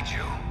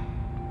kaiju.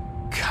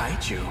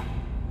 Kaiju?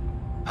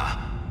 Huh?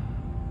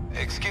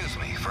 Excuse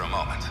me for a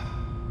moment.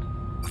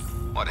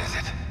 What is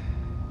it?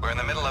 We're in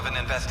the middle of an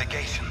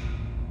investigation.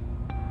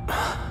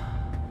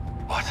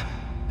 What?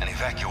 An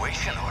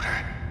evacuation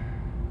order?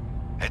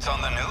 It's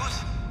on the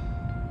news?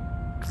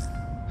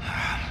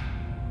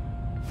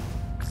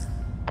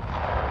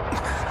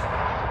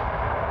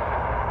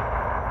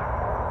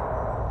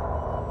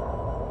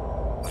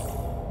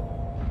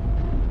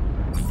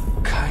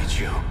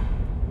 Kaiju.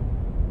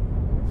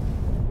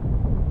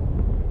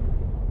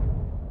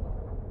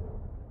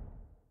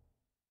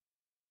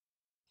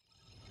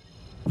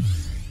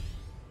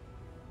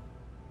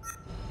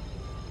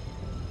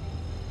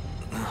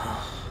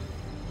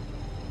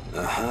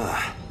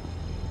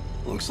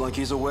 Looks like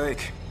he's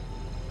awake.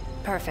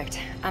 Perfect.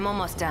 I'm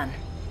almost done.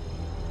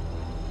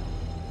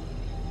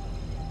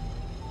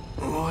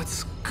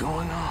 What's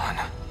going on?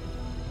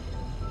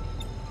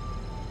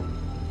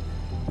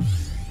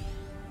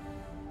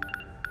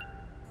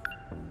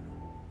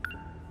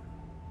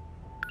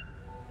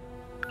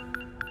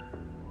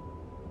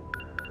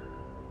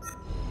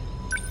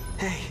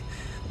 Hey,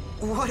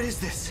 what is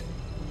this?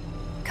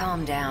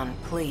 Calm down,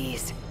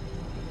 please.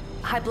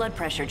 High blood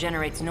pressure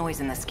generates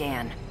noise in the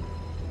scan.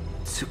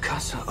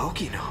 Tsukasa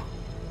Okino.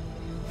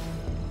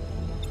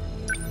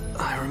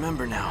 I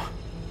remember now.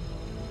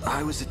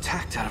 I was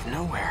attacked out of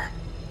nowhere.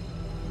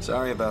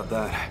 Sorry about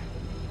that.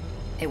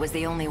 It was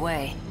the only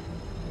way.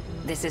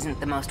 This isn't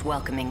the most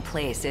welcoming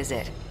place, is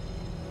it?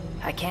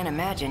 I can't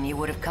imagine you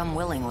would have come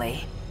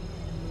willingly.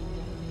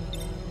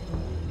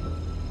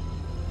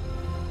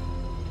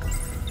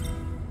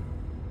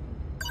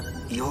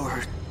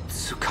 You're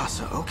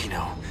Tsukasa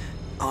Okino,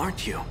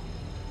 aren't you?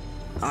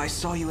 I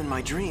saw you in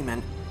my dream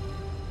and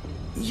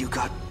you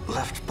got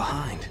left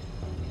behind.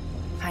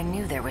 I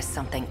knew there was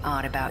something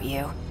odd about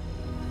you.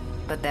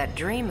 But that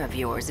dream of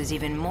yours is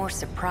even more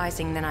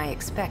surprising than I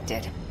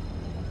expected.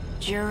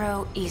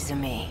 Juro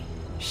Izumi,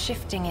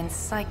 shifting in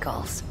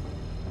cycles.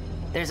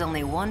 There's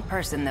only one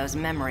person those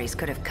memories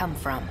could have come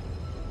from.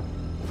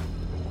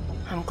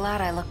 I'm glad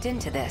I looked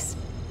into this.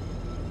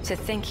 To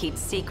think he'd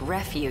seek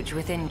refuge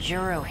within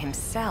Juro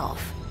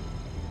himself.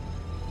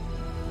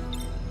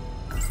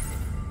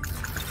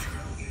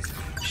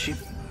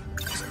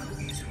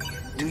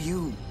 Do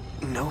you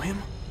know him?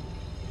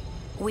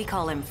 We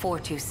call him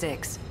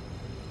 426.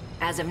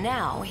 As of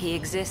now, he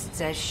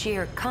exists as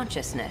sheer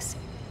consciousness.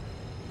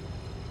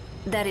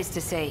 That is to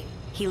say,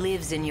 he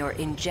lives in your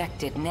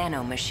injected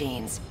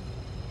nanomachines.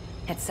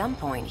 At some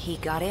point, he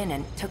got in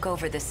and took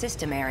over the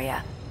system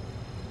area.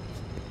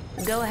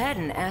 Go ahead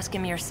and ask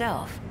him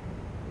yourself.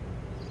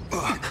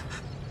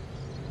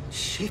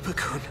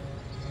 Shiba-kun.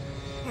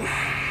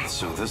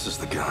 So this is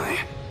the guy.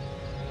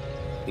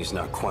 He's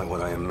not quite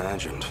what I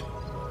imagined.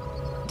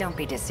 Don't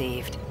be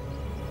deceived.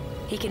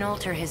 He can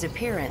alter his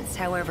appearance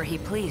however he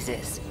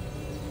pleases.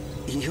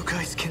 You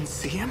guys can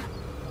see him?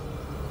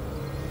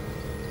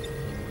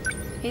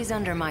 He's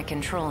under my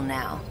control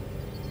now.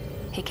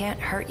 He can't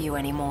hurt you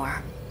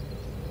anymore.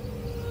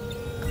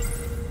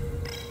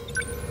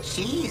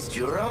 Jeez,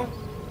 Juro.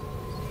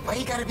 Why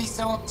you gotta be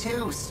so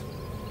obtuse?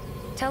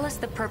 Tell us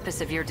the purpose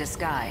of your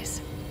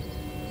disguise.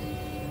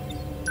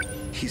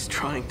 He's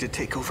trying to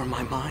take over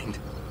my mind.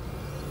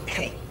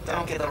 Hey,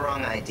 don't get the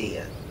wrong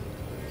idea.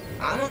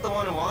 I'm not the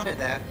one who wanted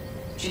that.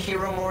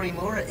 Chihiro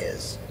Morimura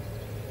is.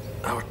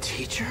 Our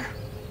teacher?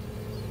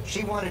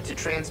 She wanted to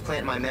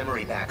transplant my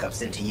memory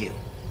backups into you.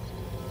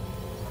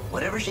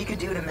 Whatever she could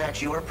do to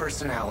match your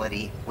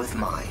personality with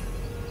mine.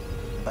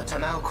 But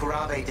Tamao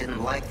Kurabe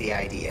didn't like the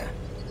idea.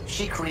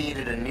 She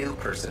created a new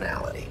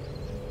personality.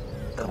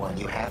 The one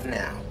you have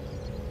now.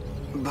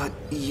 But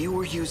you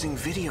were using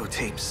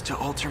videotapes to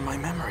alter my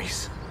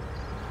memories.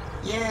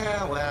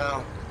 Yeah,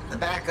 well, the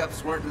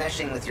backups weren't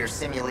meshing with your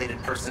simulated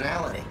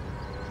personality.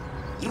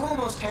 You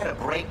almost had a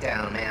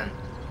breakdown, man.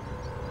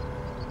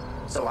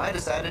 So I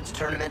decided to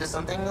turn him into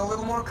something a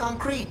little more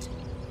concrete.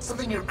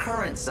 Something your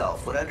current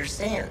self would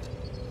understand.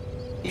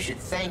 You should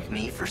thank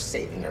me for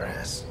saving your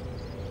ass.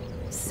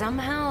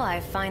 Somehow I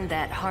find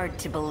that hard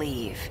to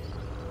believe.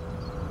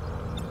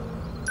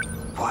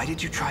 Why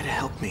did you try to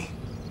help me?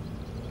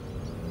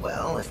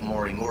 Well, if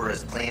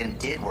Morimura's plan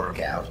did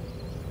work out,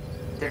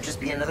 there'd just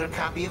be another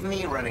copy of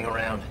me running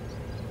around.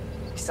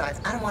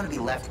 Besides, I don't want to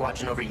be left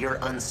watching over your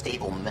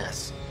unstable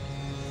mess.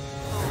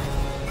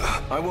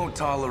 I won't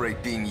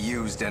tolerate being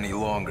used any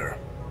longer.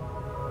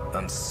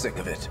 I'm sick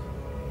of it.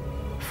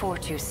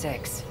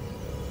 426.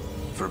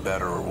 For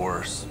better or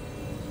worse,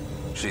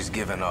 she's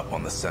given up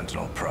on the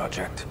Sentinel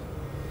project.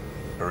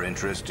 Her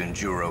interest in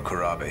Juro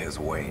Kurabe has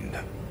waned.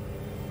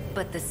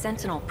 But the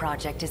Sentinel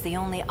project is the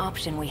only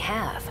option we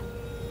have.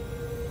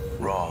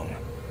 Wrong.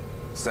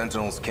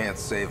 Sentinels can't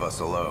save us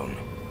alone.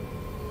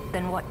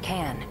 Then what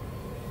can?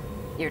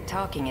 You're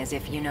talking as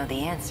if you know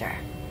the answer.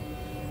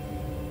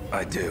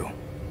 I do.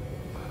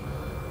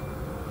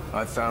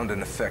 I've found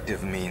an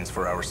effective means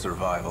for our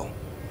survival.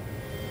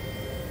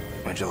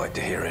 Would you like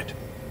to hear it?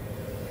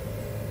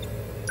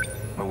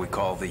 What we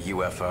call the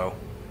UFO?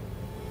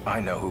 I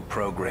know who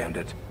programmed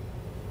it.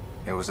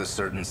 It was a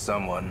certain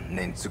someone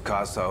named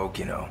Tsukasa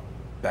Okino,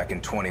 back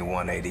in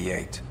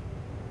 2188.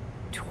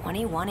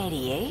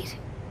 2188?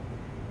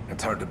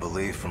 It's hard to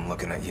believe from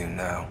looking at you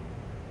now.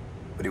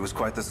 But he was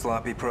quite the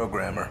sloppy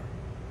programmer.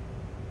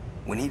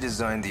 When he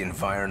designed the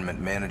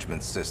environment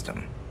management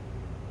system,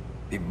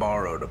 he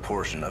borrowed a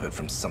portion of it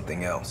from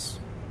something else.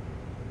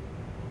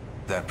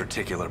 That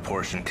particular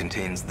portion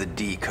contains the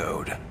D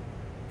code.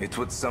 It's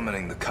what's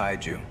summoning the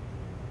kaiju.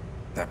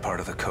 That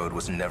part of the code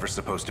was never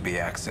supposed to be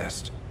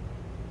accessed.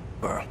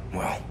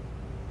 Well,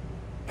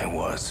 it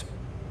was.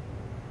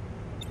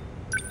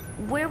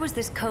 Where was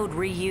this code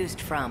reused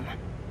from?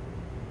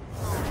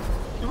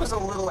 It was a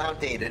little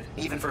outdated,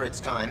 even for its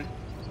time.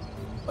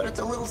 But it's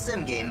a little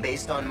sim game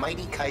based on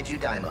mighty kaiju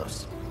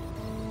daimos.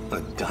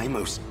 A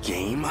Daimos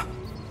game?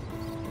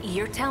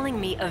 You're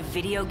telling me a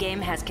video game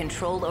has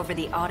control over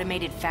the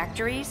automated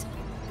factories?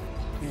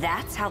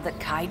 That's how the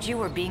kaiju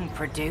are being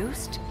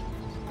produced?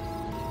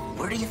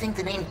 Where do you think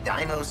the name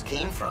Daimos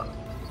came from?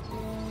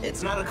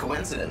 It's not a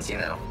coincidence, you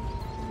know.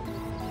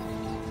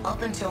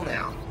 Up until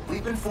now,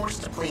 we've been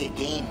forced to play a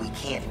game we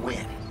can't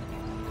win.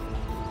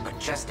 But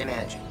just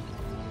imagine.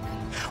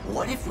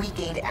 What if we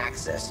gained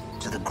access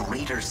to the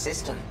greater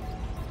system?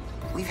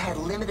 We've had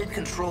limited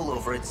control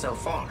over it so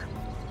far.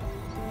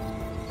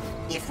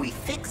 If we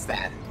fix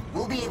that,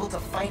 we'll be able to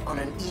fight on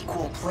an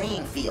equal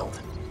playing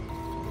field.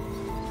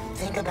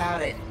 Think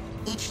about it.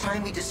 Each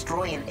time we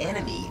destroy an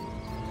enemy,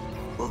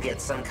 we'll get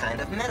some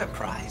kind of meta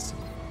prize.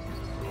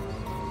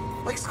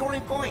 Like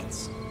scoring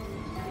points.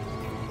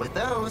 With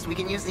those, we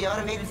can use the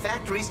automated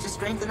factories to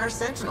strengthen our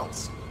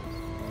Sentinels.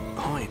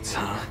 Points,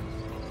 huh?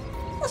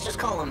 Let's just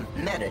call them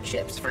meta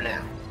chips for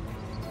now.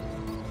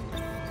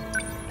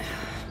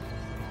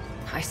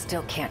 I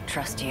still can't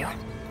trust you.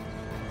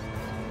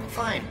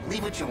 Fine,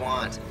 leave what you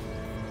want.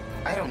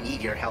 I don't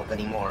need your help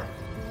anymore.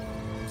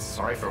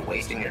 Sorry for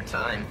wasting your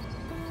time.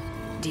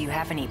 Do you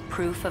have any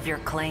proof of your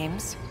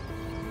claims?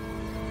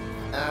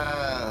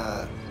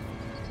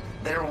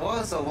 There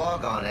was a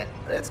log on it,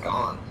 but it's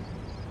gone.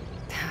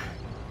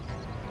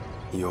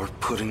 You're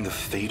putting the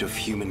fate of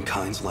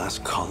humankind's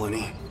last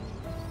colony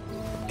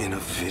in a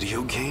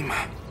video game?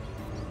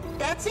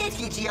 That's it,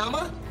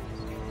 Hijiyama!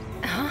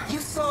 Huh? You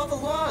saw the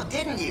log,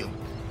 didn't you?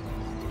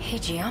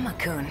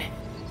 Hijiyama-kun.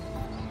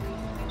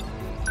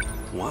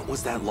 What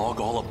was that log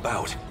all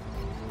about?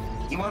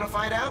 You want to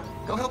find out?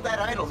 Go help that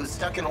idol who's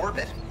stuck in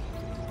orbit.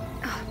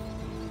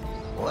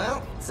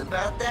 Well, it's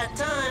about that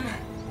time.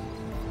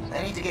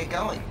 I need to get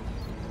going.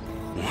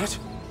 What?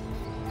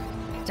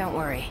 Don't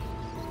worry.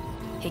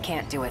 He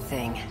can't do a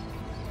thing.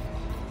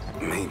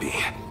 Maybe.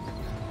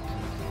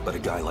 But a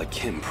guy like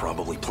him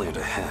probably planned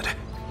ahead.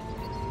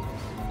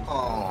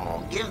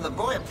 Oh, give the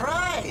boy a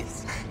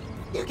prize!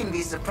 You can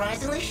be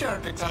surprisingly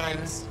sharp at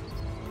times.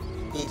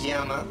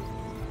 Hijiyama.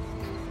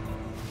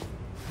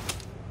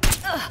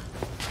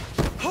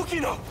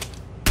 Okino!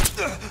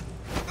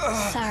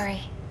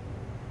 Sorry.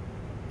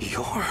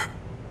 You're...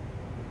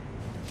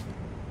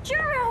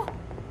 Juro!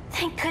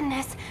 Thank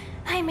goodness.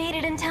 I made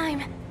it in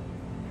time.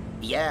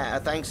 Yeah,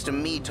 thanks to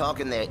me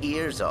talking their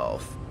ears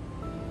off.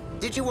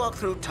 Did you walk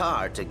through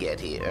tar to get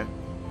here?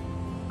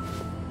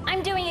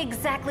 I'm doing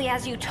exactly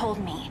as you told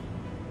me.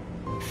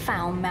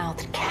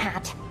 Foul-mouthed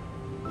cat.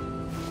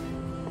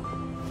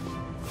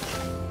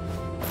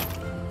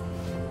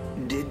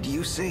 Did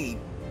you say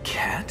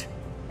cat?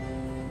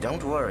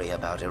 Don't worry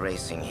about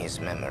erasing his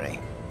memory.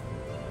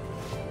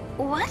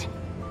 What?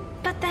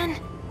 But then...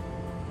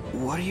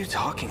 What are you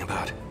talking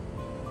about?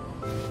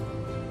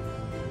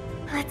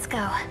 Let's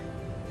go.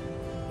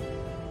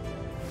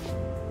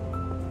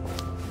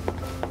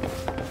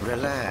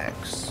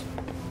 Relax.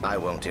 I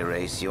won't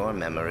erase your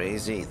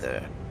memories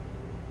either.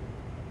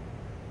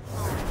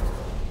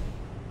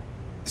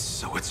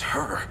 So it's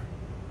her.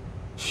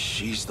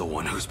 She's the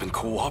one who's been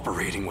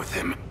cooperating with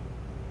him.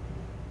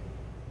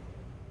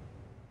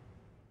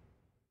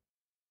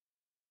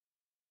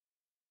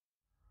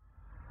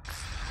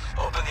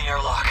 Open the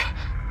airlock.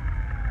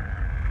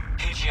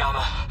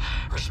 Hijiyama,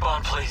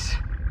 respond please.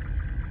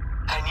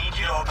 I need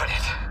you to open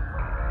it.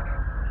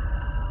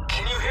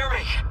 Can you hear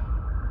me?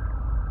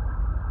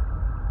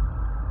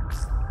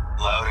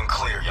 Loud and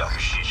clear,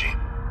 Yakushiji.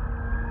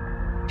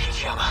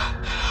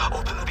 Hijiyama,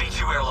 open the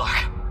B2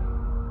 airlock.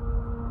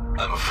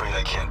 I'm afraid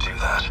I can't do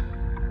that.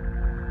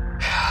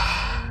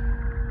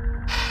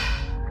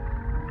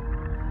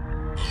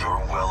 You're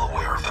well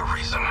aware of the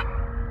reason.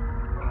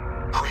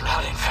 We're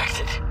not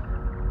infected.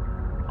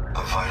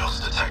 The vitals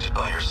detected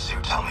by your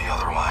suit tell me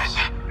otherwise.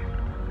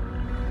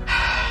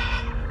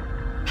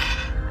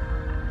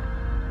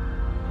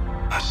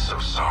 I'm so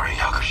sorry,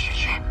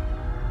 Yakushiji.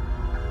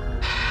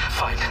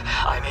 Fine,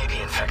 I may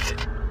be infected,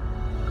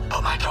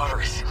 but my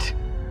daughter isn't.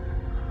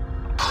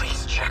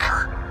 Please check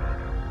her.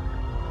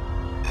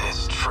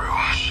 It's true,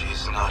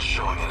 she's not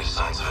showing any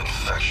signs of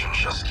infection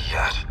just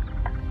yet.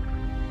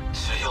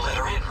 So you'll let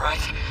her in,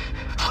 right?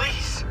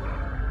 Please!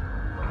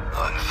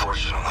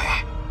 Unfortunately,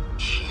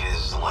 she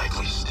is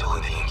likely still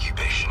in the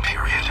incubation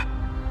period.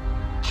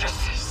 Just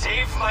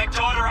save my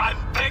daughter, I'm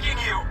begging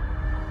you!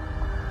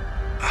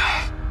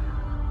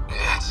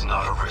 It's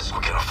not a risk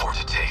we can afford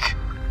to take.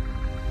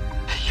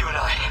 You and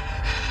I,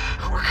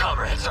 we're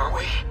comrades, aren't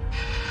we?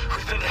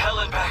 We've been to hell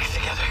and back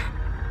together.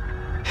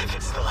 If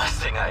it's the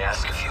last thing I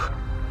ask of you,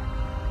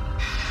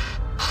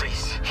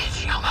 please,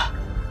 Hijiyama.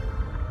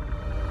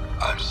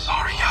 I'm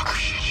sorry,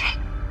 Yakushiji.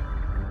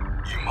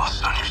 You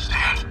must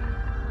understand.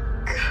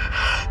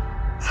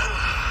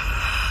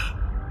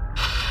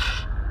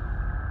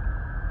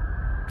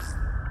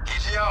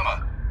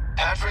 Hijiyama,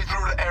 patch me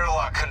through to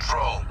airlock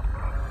control.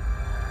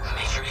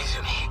 Major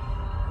Izumi.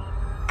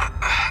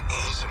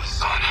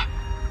 Izumi-san,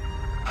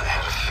 I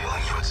had a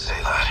feeling you would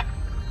say that.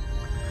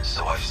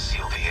 So I've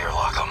sealed the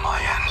airlock on my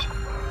end.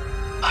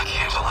 I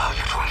can't allow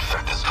you to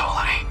infect this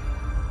colony.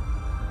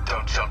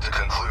 Don't jump to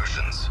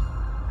conclusions.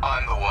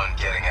 I'm the one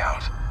getting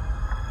out.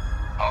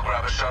 I'll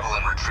grab a shuttle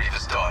and retrieve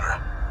his daughter.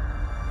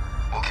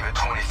 We'll give it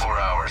 24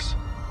 hours.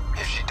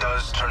 If she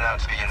does turn out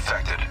to be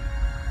infected,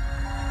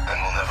 then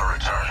we'll never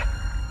return.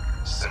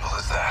 Simple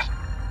as that.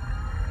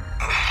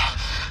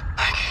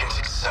 I can't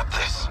accept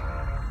this.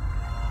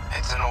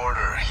 It's an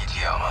order,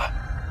 Hijiyama.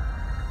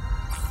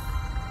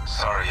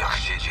 Sorry,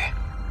 Yakushiji.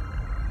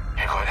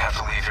 You're going to have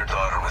to leave your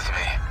daughter with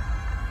me.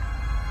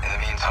 In the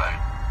meantime,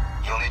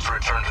 you'll need to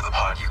return to the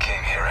pod you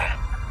came here in.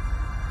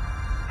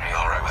 Are you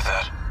alright with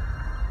that?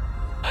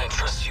 I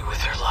entrust you with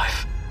her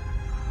life.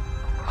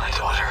 My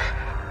daughter.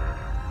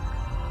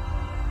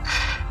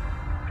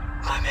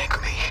 My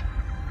Megumi.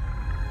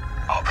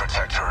 I'll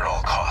protect her at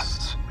all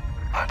costs.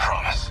 I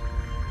promise.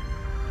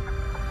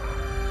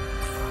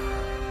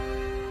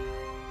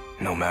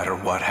 No matter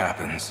what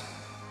happens,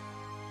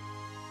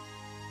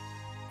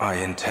 I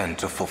intend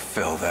to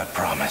fulfill that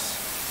promise.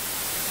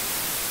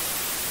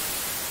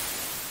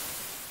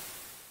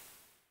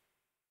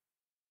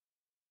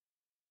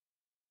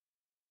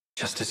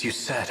 Just as you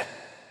said.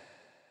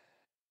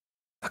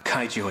 A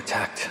kaiju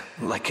attacked,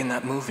 like in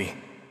that movie.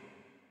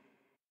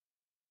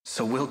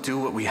 So we'll do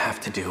what we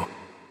have to do.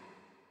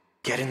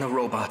 Get in the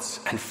robots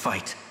and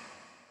fight.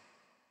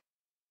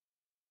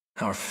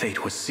 Our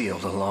fate was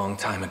sealed a long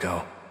time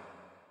ago.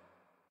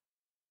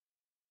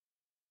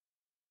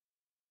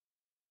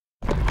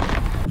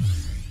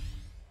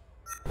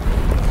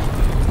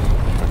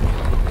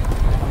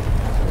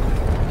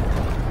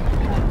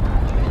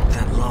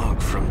 That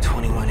log from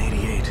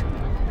 2188.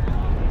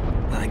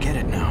 I get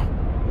it now.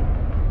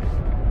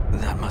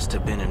 That must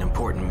have been an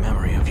important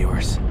memory of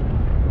yours.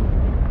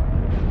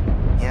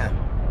 Yeah.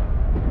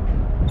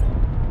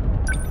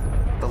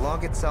 The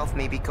log itself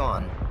may be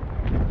gone,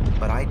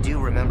 but I do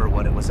remember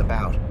what it was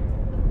about.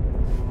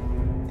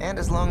 And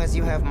as long as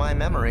you have my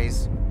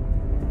memories,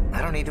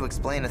 I don't need to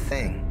explain a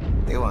thing,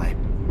 do I?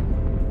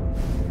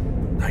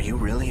 Are you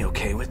really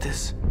okay with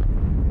this?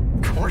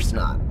 Of course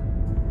not.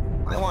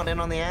 I want in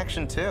on the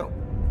action too.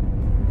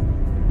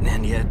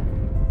 And yet,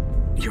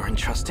 you're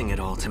entrusting it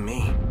all to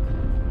me.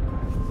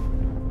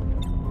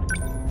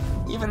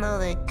 Even though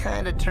they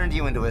kinda turned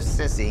you into a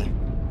sissy,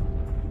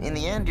 in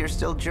the end, you're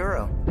still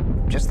Juro,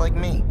 just like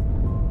me.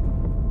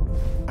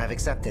 I've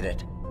accepted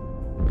it.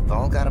 We've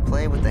all gotta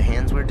play with the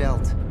hands we're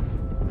dealt.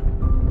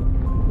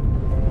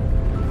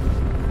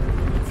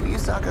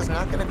 Fuyusaka's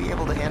not gonna be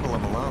able to handle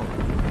him alone.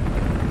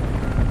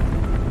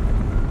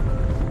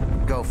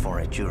 Go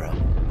for it, Juro.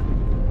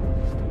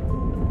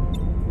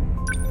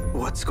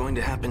 What's going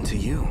to happen to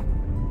you?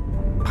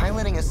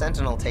 Piloting a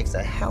Sentinel takes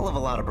a hell of a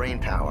lot of brain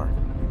power.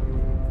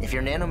 If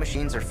your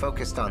nanomachines are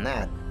focused on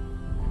that,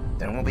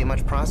 there won't be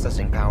much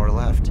processing power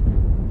left.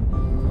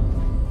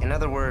 In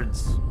other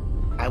words,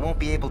 I won't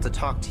be able to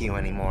talk to you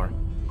anymore.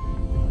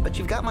 But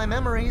you've got my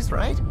memories,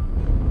 right?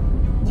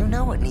 You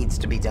know what needs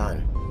to be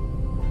done.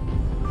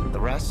 The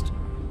rest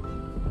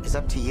is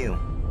up to you.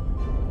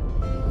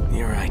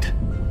 You're right.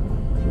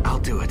 I'll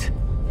do it.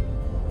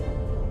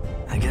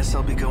 I guess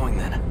I'll be going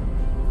then.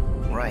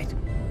 Right.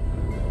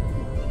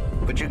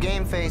 Put your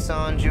game face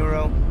on,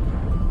 Juro.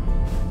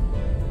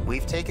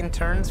 We've taken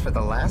turns for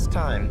the last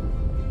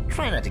time.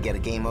 Try not to get a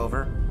game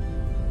over.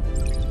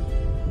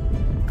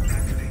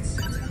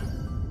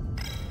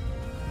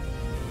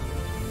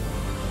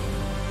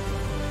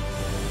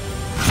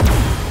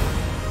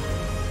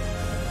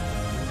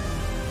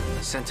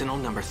 Sentinel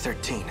number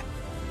 13.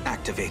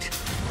 Activate.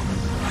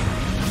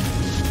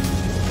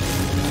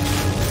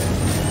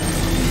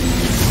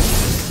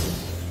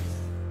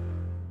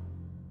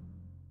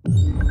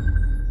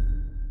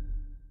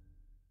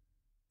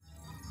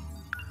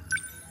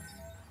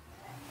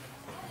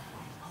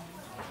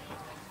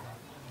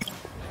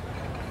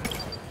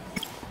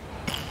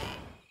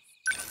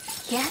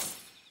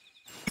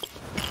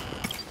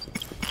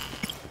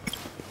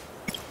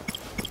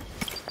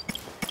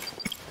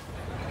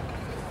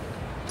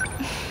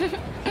 Shall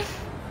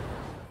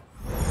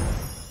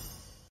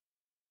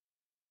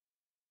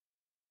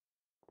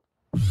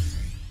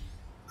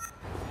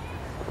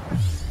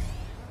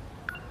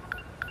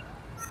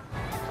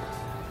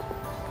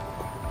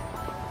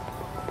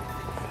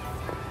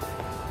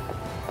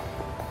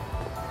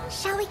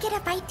we get a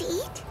bite to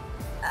eat?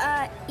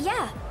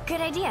 Yeah, good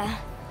idea.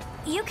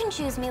 You can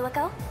choose,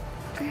 Miwako.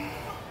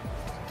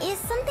 Is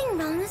something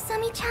wrong with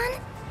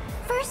Sami-chan?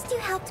 First you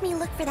helped me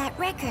look for that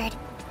record.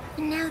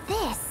 Now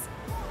this.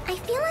 I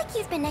feel like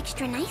you've been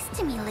extra nice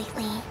to me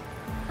lately.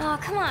 Oh,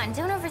 come on,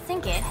 don't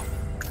overthink it.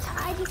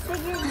 I just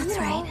figured That's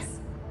right.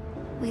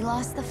 We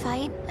lost the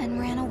fight and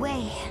ran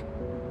away.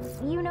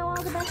 You know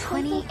all the best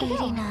places to go.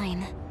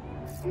 2089.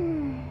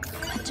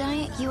 A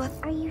giant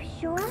UFO. Are you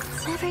sure?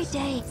 Every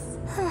day.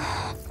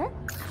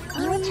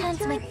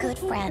 Iori-chan's my good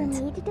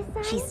friend.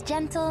 She's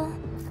gentle.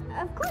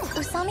 Of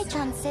course.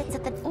 Usami-chan sits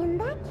at the... In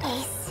that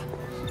case...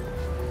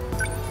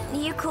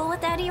 You cool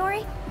with that,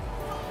 Iori?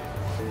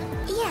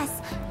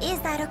 Yes. Is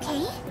that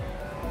okay?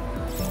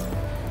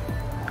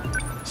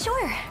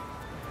 Sure.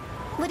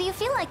 What do you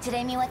feel like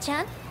today,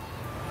 Miwa-chan?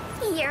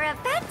 You're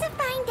about to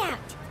find out.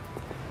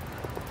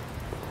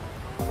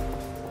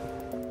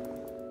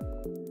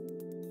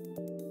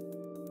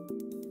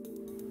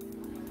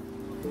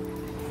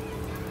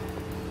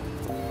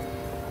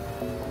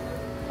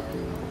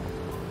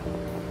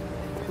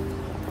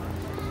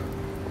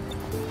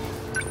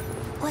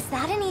 Was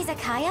that an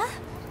izakaya?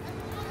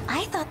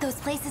 I thought those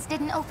places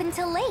didn't open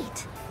till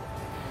late.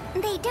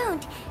 They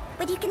don't,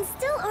 but you can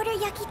still order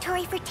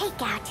yakitori for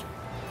takeout.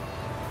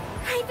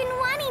 I've been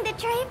wanting to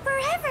try it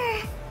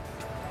forever.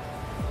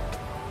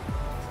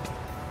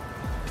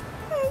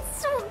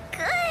 It's so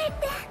good.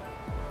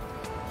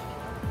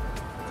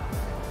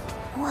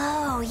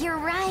 Whoa, you're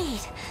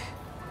right.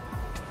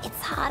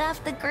 It's hot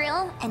off the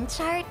grill and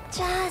charred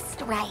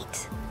just right.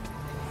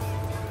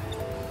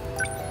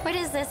 What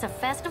is this, a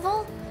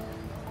festival?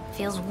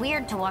 Feels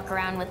weird to walk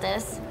around with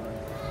this.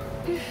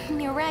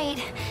 You're right.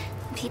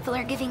 People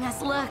are giving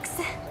us looks.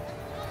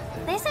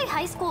 They say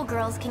high school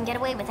girls can get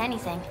away with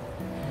anything.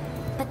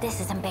 But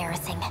this is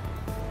embarrassing.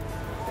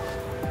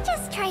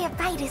 Just try a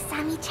bite,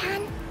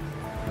 Usami-chan.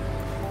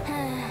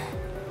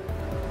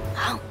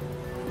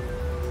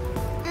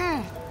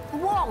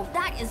 Whoa,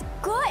 that is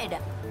good!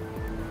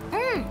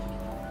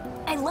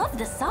 I love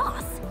the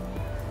sauce.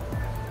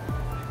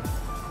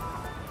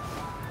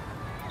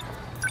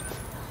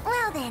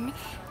 Well then,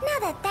 now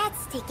that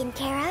that's taken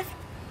care of,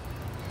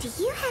 do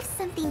you have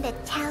something to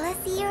tell us,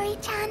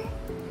 Iori-chan?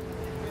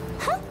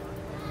 Huh?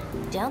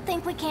 Don't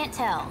think we can't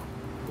tell.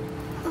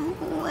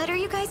 What are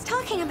you guys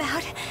talking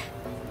about?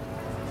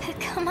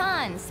 Come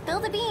on, spill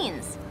the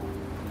beans.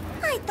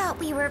 I thought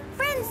we were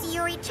friends,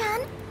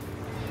 Iori-chan.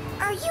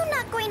 Are you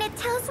not going to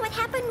tell us what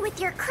happened with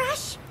your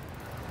crush?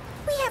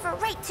 We have a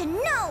right to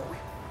know.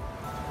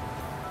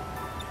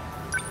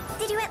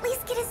 Did you at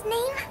least get his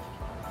name?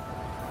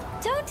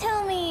 Don't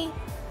tell me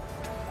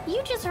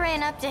you just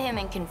ran up to him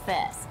and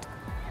confessed.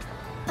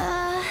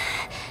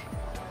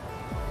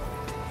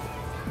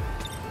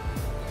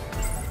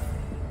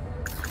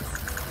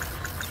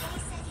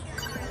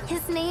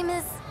 His name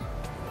is...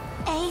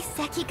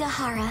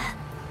 Sekigahara.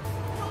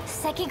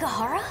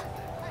 Sekigahara?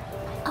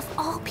 Of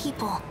all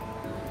people.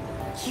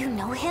 You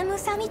know him,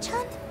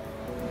 Usami-chan?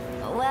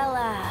 Well,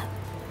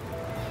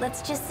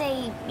 let's just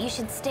say you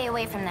should stay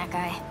away from that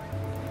guy.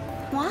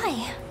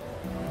 Why?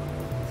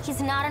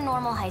 He's not a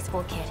normal high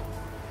school kid.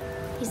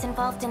 He's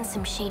involved in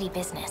some shady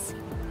business.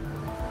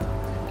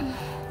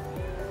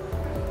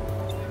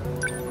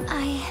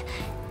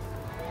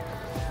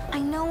 I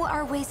know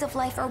our ways of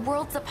life are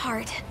worlds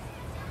apart.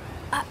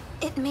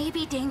 It may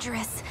be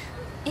dangerous.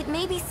 It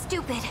may be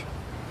stupid.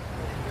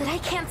 But I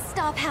can't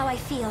stop how I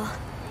feel.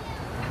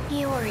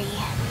 Iori.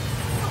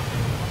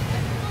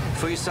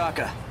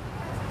 Fuyusaka.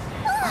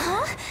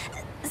 Huh?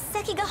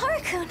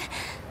 Sekigahara-kun.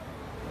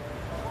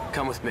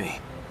 Come with me.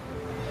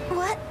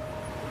 What?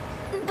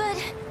 But...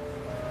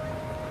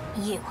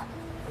 You.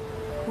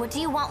 What do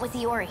you want with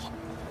Iori?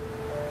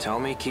 Tell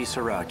me,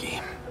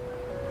 Kisaragi.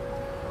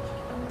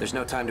 There's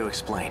no time to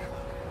explain.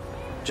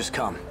 Just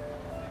come.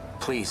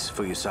 Please,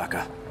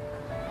 Fuyusaka.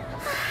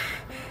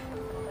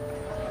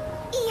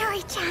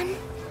 Iori-chan,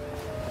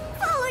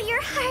 follow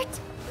your heart.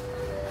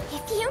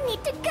 If you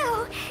need to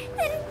go,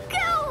 then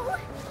go!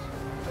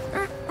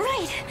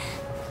 Right.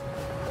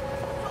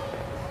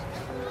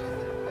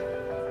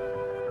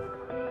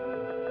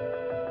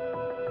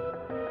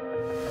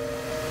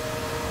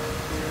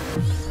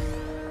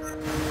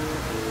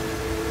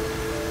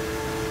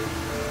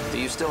 Do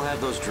you still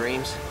have those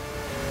dreams?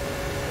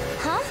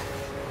 Huh?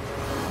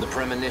 The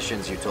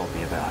premonitions you told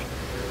me about.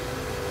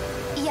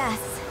 Yes.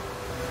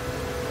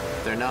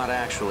 They're not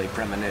actually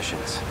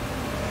premonitions.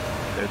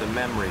 They're the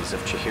memories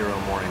of Chihiro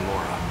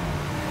Morimura.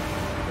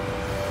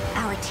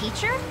 Our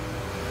teacher?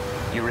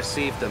 You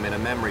received them in a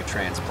memory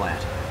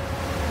transplant.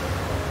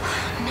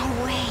 No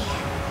way.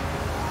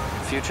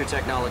 Future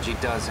technology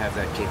does have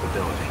that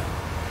capability.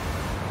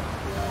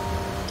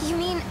 You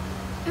mean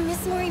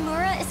Miss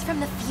Morimura is from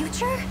the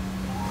future?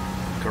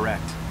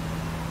 Correct.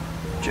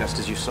 Just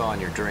as you saw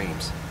in your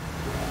dreams.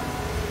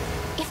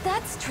 If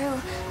that's true,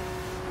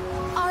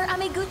 are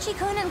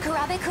Amiguchi-kun and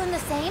Kurabe-kun the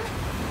same?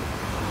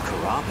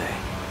 Kurabe?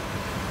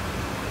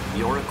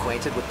 You're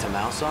acquainted with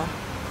Tamao-san?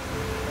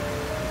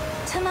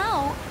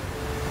 Tamao?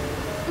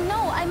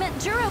 No, I meant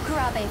Juro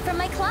Kurabe from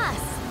my class.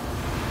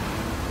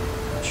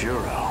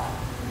 Juro.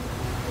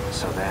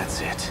 So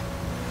that's it.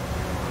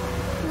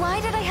 Why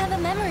did I have a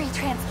memory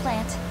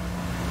transplant?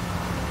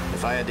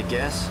 If I had to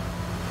guess,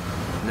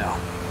 no.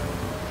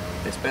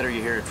 It's better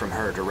you hear it from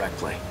her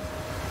directly.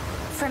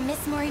 From Miss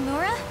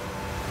Morimura?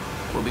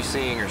 We'll be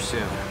seeing her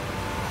soon.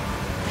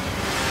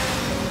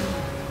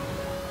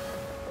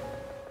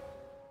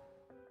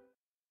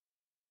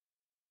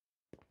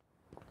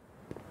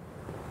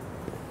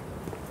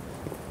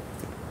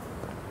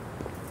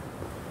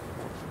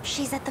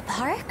 She's at the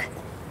park?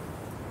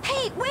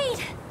 Hey,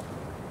 wait!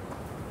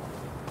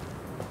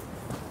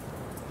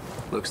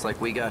 Looks like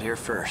we got here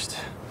first.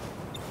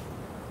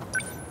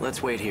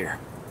 Let's wait here.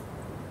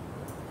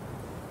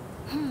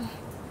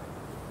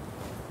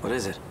 What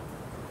is it?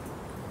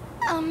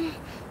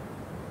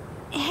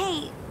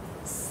 Hey,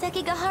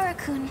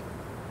 Sekigahara-kun.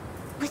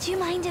 Would you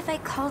mind if I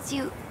called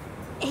you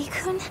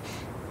A-kun?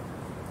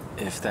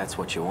 If that's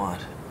what you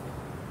want.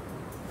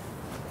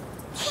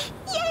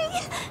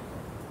 Yay!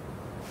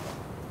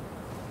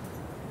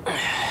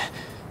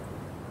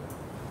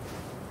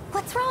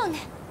 What's wrong?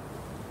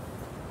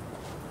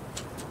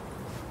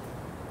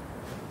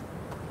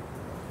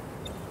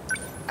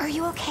 Are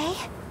you okay?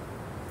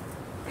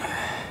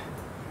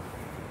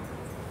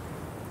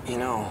 You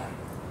know,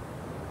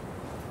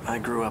 I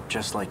grew up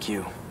just like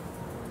you.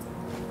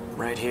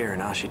 Right here in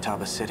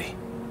Ashitaba City.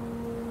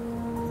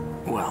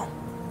 Well,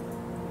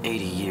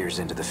 80 years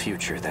into the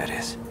future, that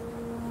is.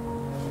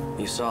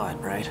 You saw it,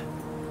 right?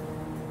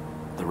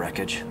 The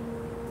wreckage.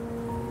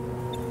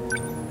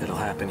 It'll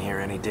happen here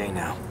any day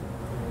now.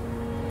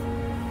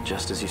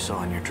 Just as you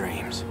saw in your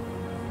dreams.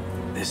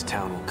 This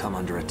town will come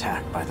under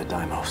attack by the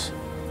Daimos.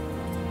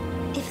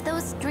 If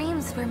those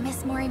dreams were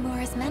Miss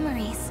Morimura's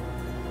memories,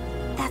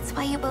 that's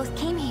why you both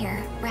came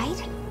here, right?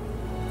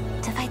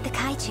 To fight the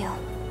kaiju.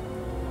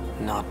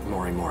 Not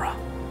Morimura.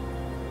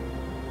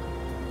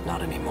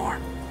 Not anymore.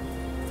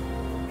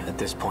 At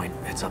this point,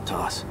 it's up to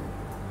us.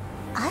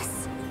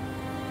 Us?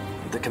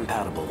 The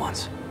compatible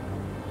ones.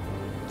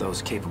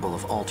 Those capable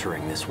of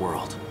altering this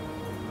world.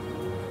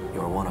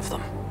 You're one of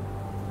them.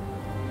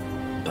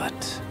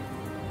 But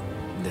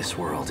this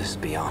world is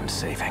beyond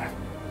saving.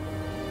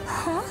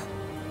 Huh?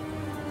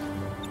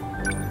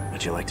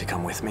 Would you like to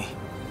come with me?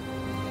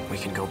 We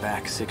can go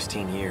back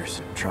 16 years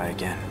and try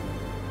again.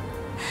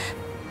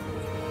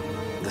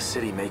 The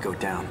city may go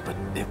down, but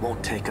it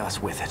won't take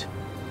us with it.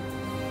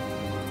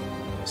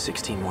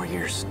 16 more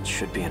years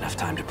should be enough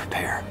time to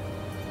prepare.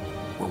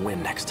 We'll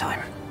win next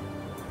time.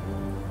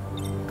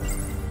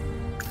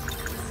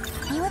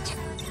 Miwa-chan?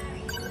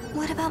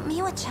 What about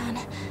Miwa-chan?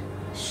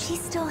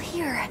 She's still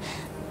here.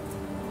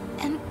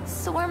 And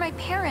so are my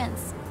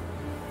parents.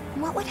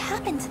 What would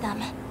happen to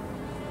them?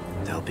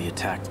 They'll be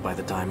attacked by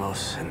the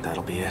Daimos, and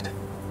that'll be it.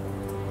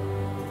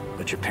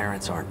 But your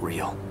parents aren't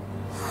real.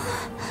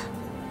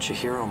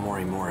 Chihiro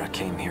Morimura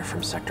came here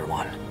from Sector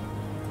 1.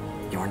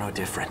 You're no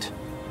different.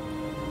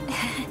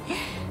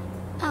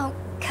 Oh,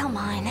 come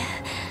on.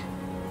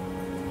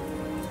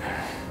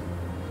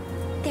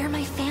 They're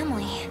my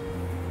family.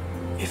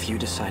 If you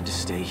decide to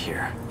stay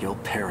here, you'll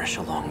perish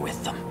along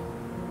with them.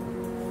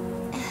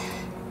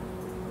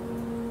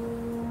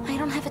 I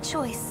don't have a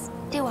choice,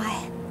 do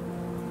I?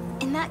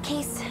 In that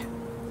case,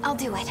 I'll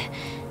do it.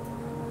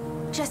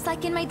 Just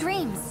like in my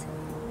dreams.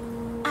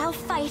 I'll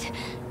fight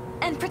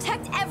and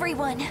protect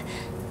everyone.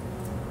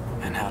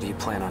 And how do you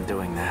plan on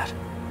doing that?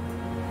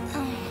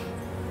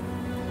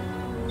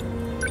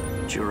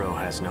 Juro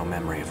has no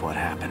memory of what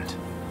happened,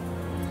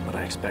 but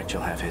I expect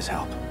you'll have his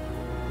help.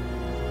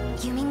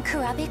 You mean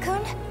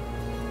Kurabe-kun?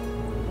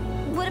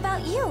 What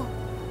about you?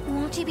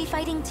 Won't you be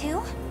fighting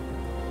too?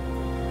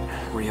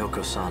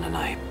 Ryoko-san and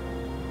I...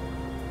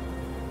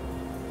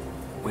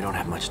 We don't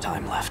have much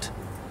time left.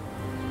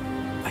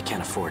 I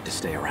can't afford to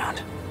stay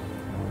around.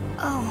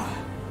 Oh.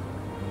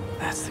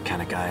 That's the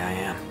kind of guy I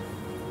am.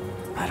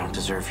 I don't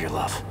deserve your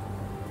love.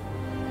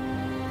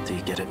 Do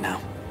you get it now?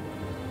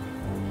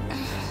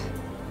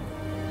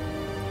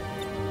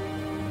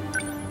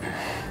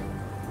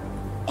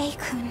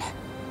 A-kun.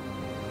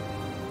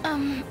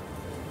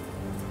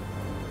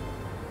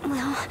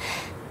 Well...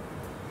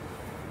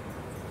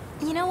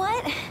 You know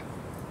what?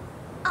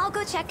 I'll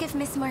go check if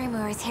Miss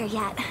Morimura's here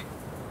yet.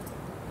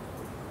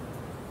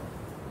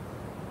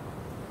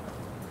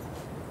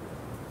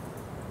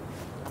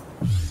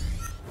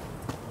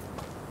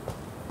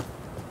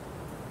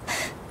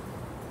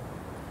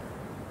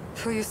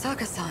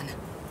 Fuyusaka-san.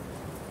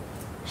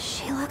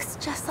 She looks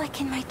just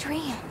like in my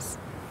dreams.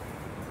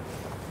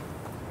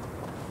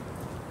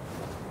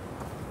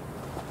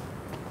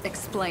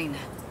 Explain.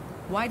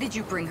 Why did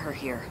you bring her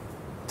here?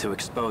 To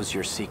expose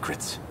your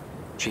secrets.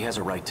 She has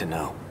a right to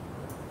know.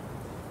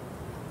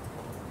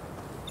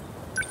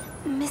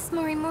 Miss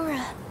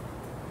Morimura.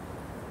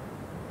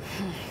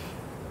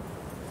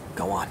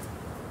 Go on.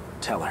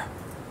 Tell her.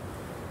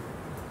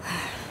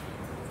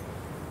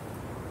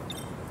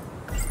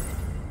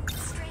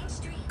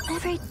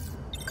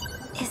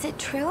 Is it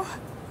true?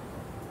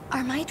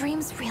 Are my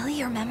dreams really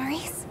your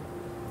memories?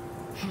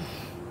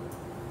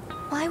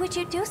 Why would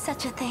you do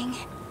such a thing?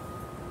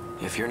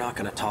 If you're not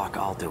gonna talk,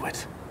 I'll do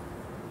it.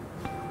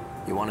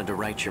 You wanted to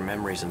write your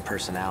memories and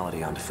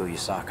personality onto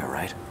Fuyusaka,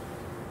 right?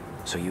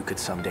 So you could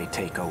someday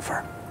take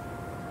over.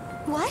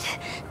 What?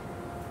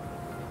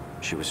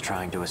 She was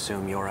trying to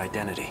assume your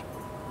identity.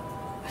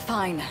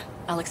 Fine,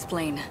 I'll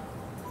explain.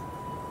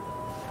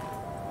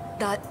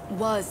 That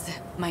was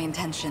my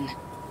intention.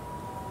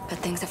 But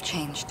things have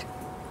changed.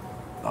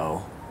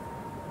 Oh?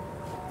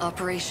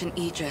 Operation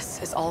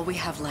Aegis is all we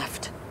have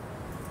left.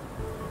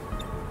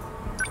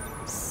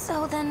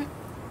 So then,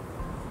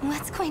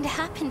 what's going to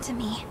happen to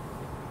me?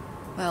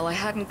 Well, I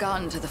hadn't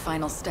gotten to the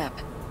final step.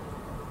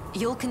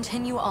 You'll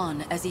continue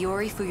on as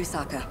Iori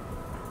Fuyusaka.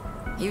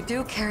 You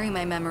do carry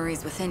my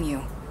memories within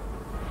you.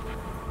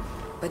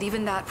 But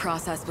even that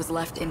process was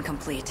left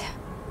incomplete.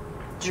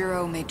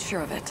 Juro made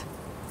sure of it.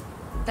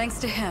 Thanks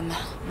to him,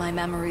 my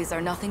memories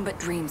are nothing but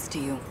dreams to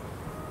you.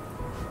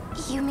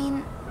 You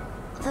mean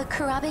the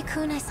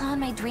Kurabe-kun I saw in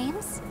my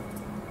dreams?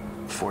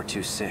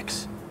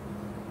 426.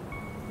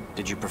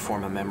 Did you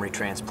perform a memory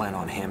transplant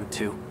on him,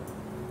 too?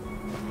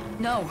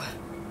 No.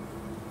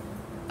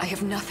 I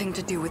have nothing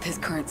to do with his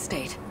current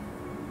state.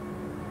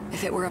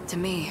 If it were up to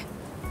me,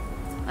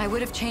 I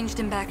would have changed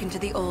him back into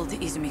the old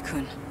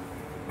Izumi-kun.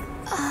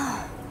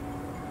 Oh.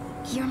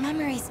 Your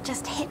memories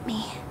just hit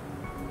me.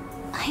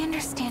 I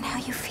understand how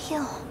you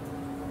feel.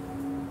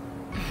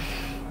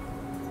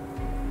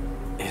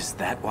 Is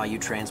that why you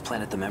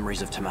transplanted the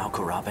memories of Tamao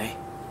Kurabe?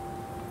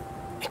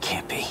 It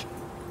can't be.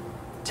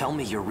 Tell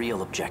me your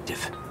real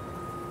objective.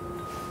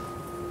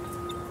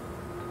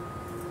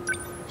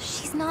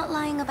 She's not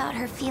lying about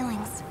her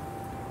feelings.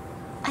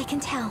 I can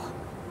tell.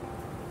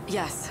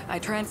 Yes, I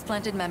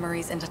transplanted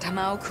memories into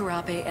Tamao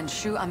Kurabe and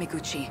Shu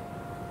Amiguchi.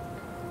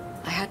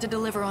 I had to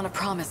deliver on a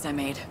promise I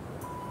made.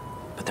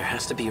 But there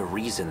has to be a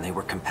reason they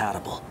were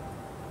compatible.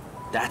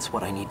 That's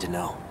what I need to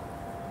know.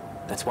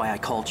 That's why I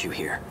called you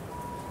here.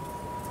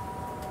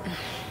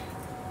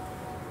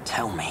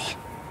 Tell me.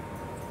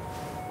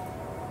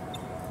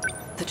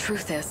 The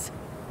truth is,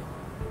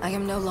 I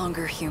am no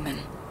longer human.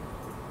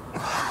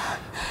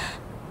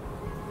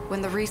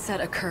 When the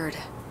reset occurred,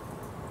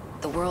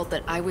 the world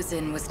that I was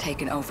in was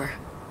taken over.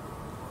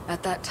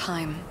 At that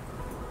time,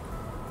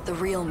 the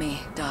real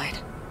me died.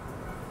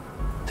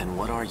 Then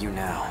what are you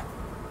now?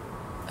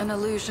 An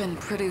illusion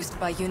produced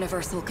by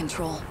universal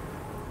control.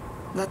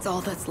 That's all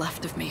that's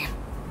left of me.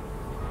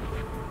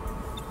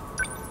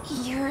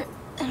 You're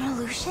an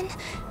illusion?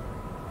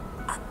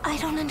 I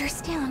don't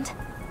understand.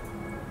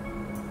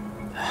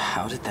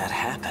 How did that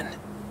happen?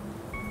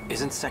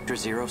 Isn't Sector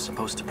Zero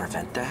supposed to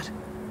prevent that?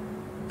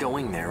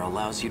 Going there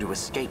allows you to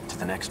escape to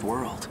the next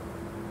world.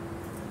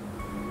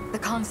 The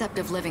concept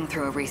of living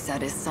through a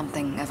reset is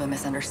something of a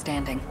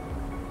misunderstanding.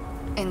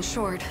 In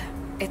short,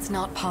 it's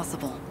not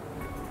possible.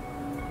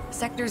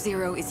 Sector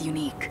Zero is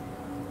unique.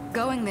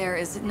 Going there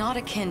is not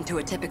akin to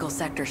a typical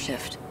sector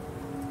shift.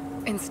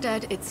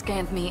 Instead, it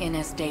scanned me in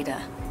as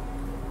data.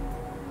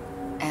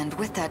 And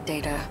with that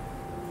data,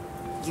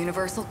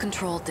 Universal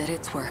Control did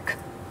its work.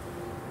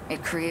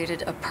 It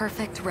created a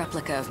perfect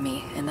replica of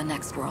me in the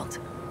next world.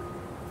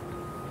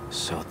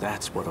 So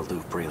that's what a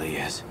loop really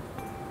is.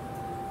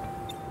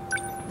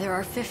 There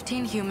are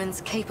 15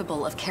 humans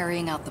capable of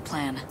carrying out the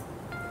plan.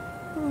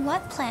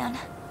 What plan?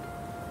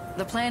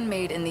 The plan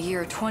made in the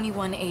year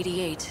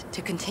 2188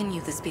 to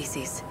continue the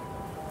species.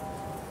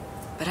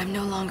 But I'm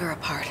no longer a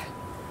part.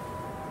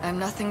 I'm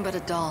nothing but a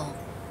doll,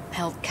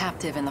 held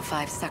captive in the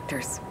 5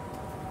 sectors.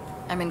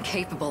 I'm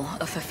incapable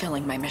of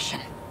fulfilling my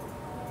mission.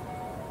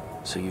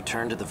 So you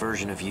turn to the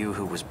version of you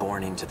who was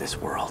born into this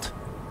world.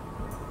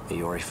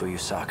 Iori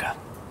Fuyusaka.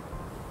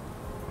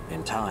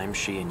 In time,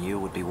 she and you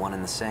would be one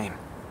and the same.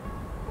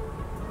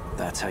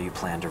 That's how you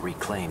plan to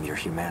reclaim your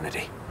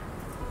humanity.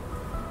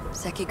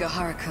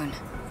 Sekigahara-kun,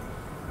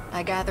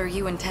 I gather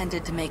you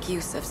intended to make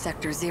use of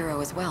Sector Zero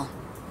as well.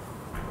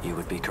 You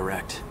would be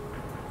correct.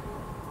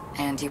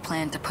 And you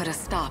planned to put a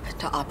stop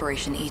to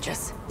Operation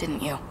Aegis,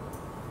 didn't you?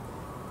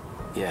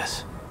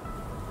 Yes.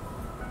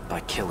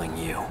 By killing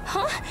you.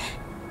 Huh?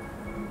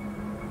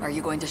 Are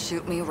you going to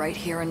shoot me right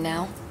here and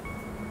now?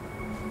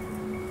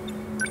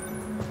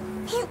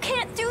 You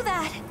can't do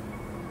that!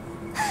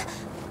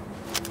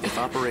 If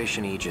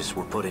Operation Aegis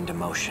were put into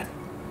motion,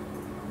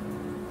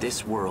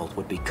 this world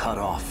would be cut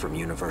off from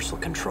Universal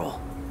Control.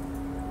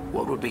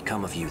 What would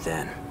become of you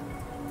then?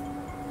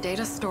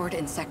 Data stored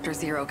in Sector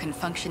Zero can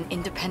function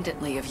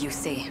independently of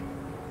UC.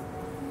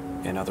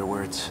 In other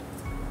words,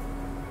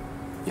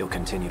 you'll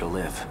continue to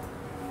live.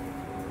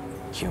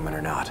 Human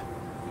or not.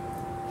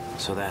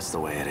 So that's the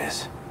way it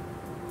is.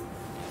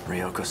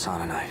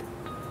 Ryoko-san and I,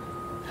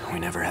 we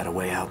never had a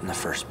way out in the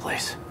first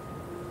place.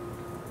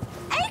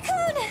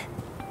 Aikun!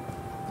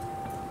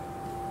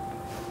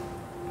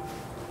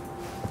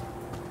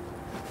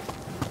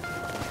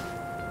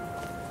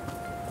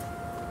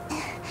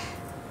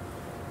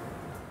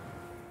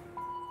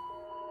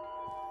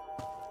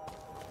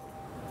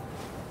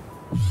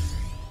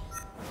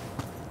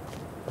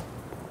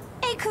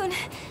 Aikun,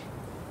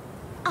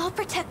 I'll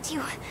protect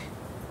you.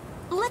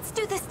 Let's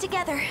do this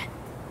together.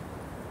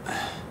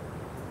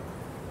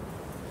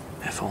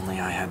 If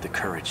only I had the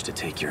courage to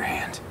take your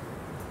hand.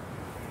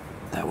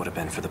 That would have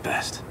been for the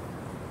best.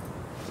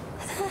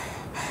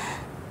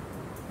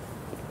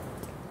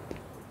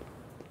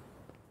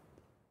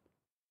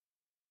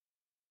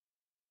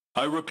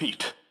 I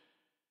repeat,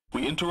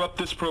 we interrupt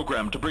this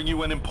program to bring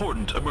you an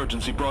important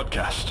emergency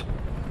broadcast.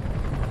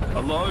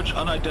 A large,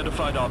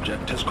 unidentified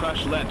object has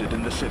crash-landed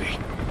in the city.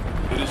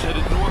 It is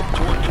headed north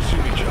toward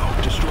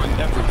Kasumijo, destroying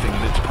everything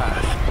in its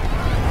path.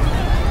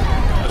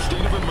 A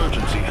state of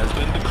emergency has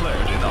been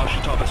declared in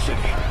Ashitaba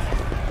City.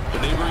 The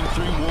neighboring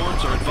 3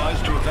 wards are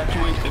advised to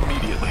evacuate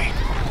immediately.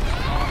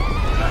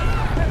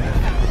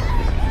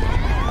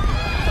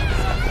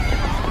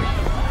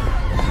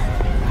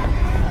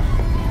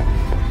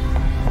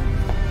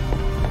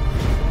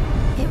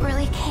 It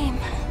really came.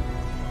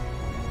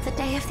 The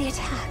day of the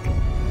attack.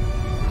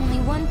 Only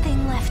one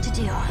thing left to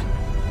do.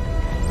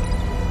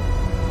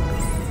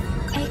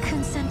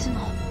 Aikun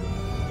Sentinel,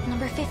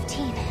 number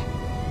 15.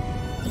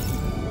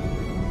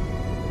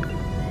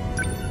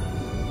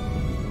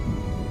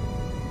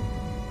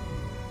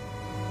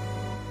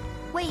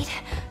 Wait.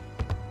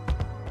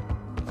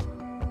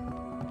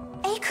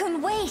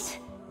 Aikun, wait!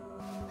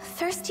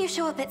 First you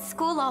show up at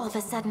school all of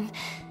a sudden,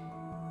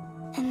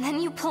 and then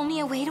you pull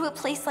me away to a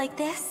place like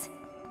this?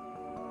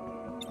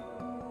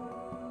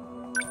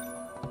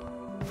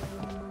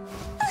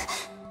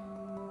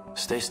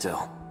 Stay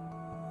still.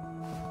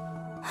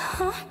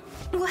 Huh?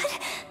 What?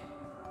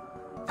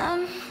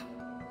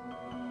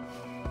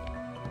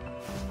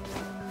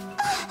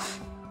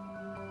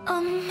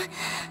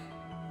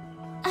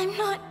 I'm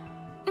not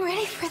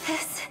ready for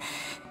this.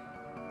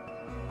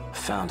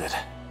 Found it.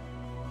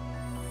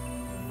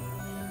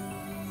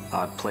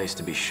 Odd place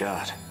to be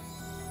shot.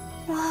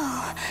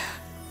 Whoa.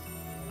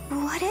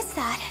 What is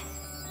that?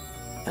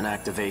 An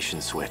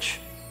activation switch.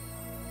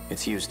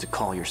 It's used to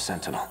call your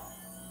sentinel.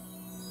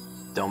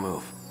 Don't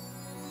move.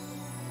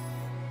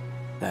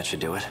 That should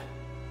do it.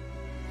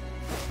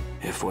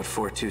 If what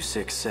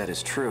 426 said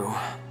is true,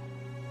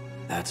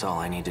 that's all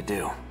I need to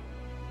do.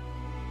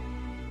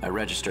 I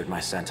registered my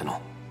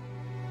sentinel.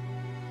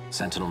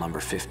 Sentinel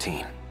number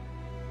 15.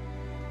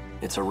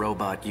 It's a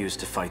robot used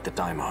to fight the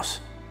Daimos.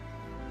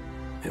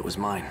 It was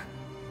mine,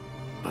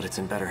 but it's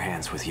in better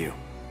hands with you.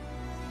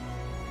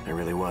 It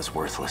really was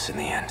worthless in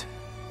the end.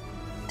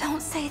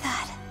 Don't say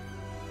that.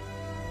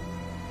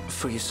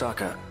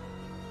 Fuyusaka,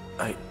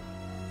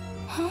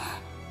 Huh?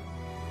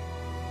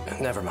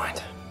 Never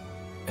mind.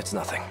 It's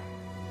nothing.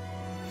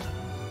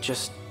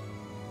 Just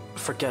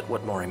forget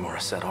what Morimura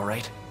said, all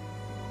right?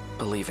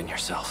 Believe in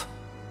yourself.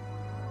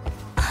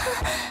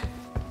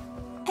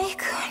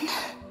 Aikun.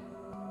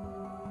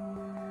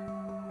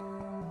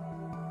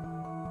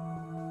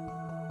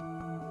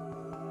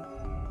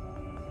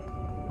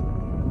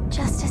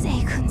 Just as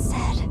Aikun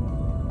said,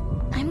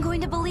 I'm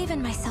going to believe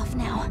in myself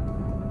now.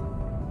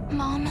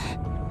 Mom,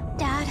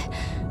 Dad,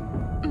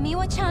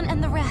 Miwa-chan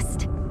and the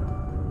rest.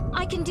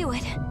 I can do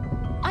it.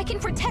 I can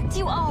protect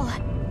you all.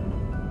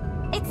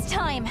 It's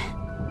time.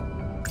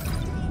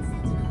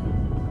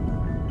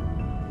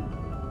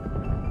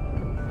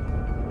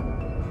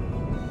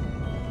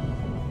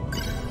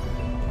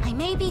 I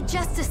may be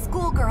just a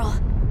schoolgirl,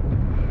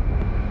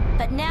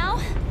 but now,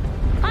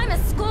 I'm a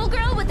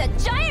schoolgirl with a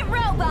giant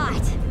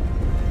robot!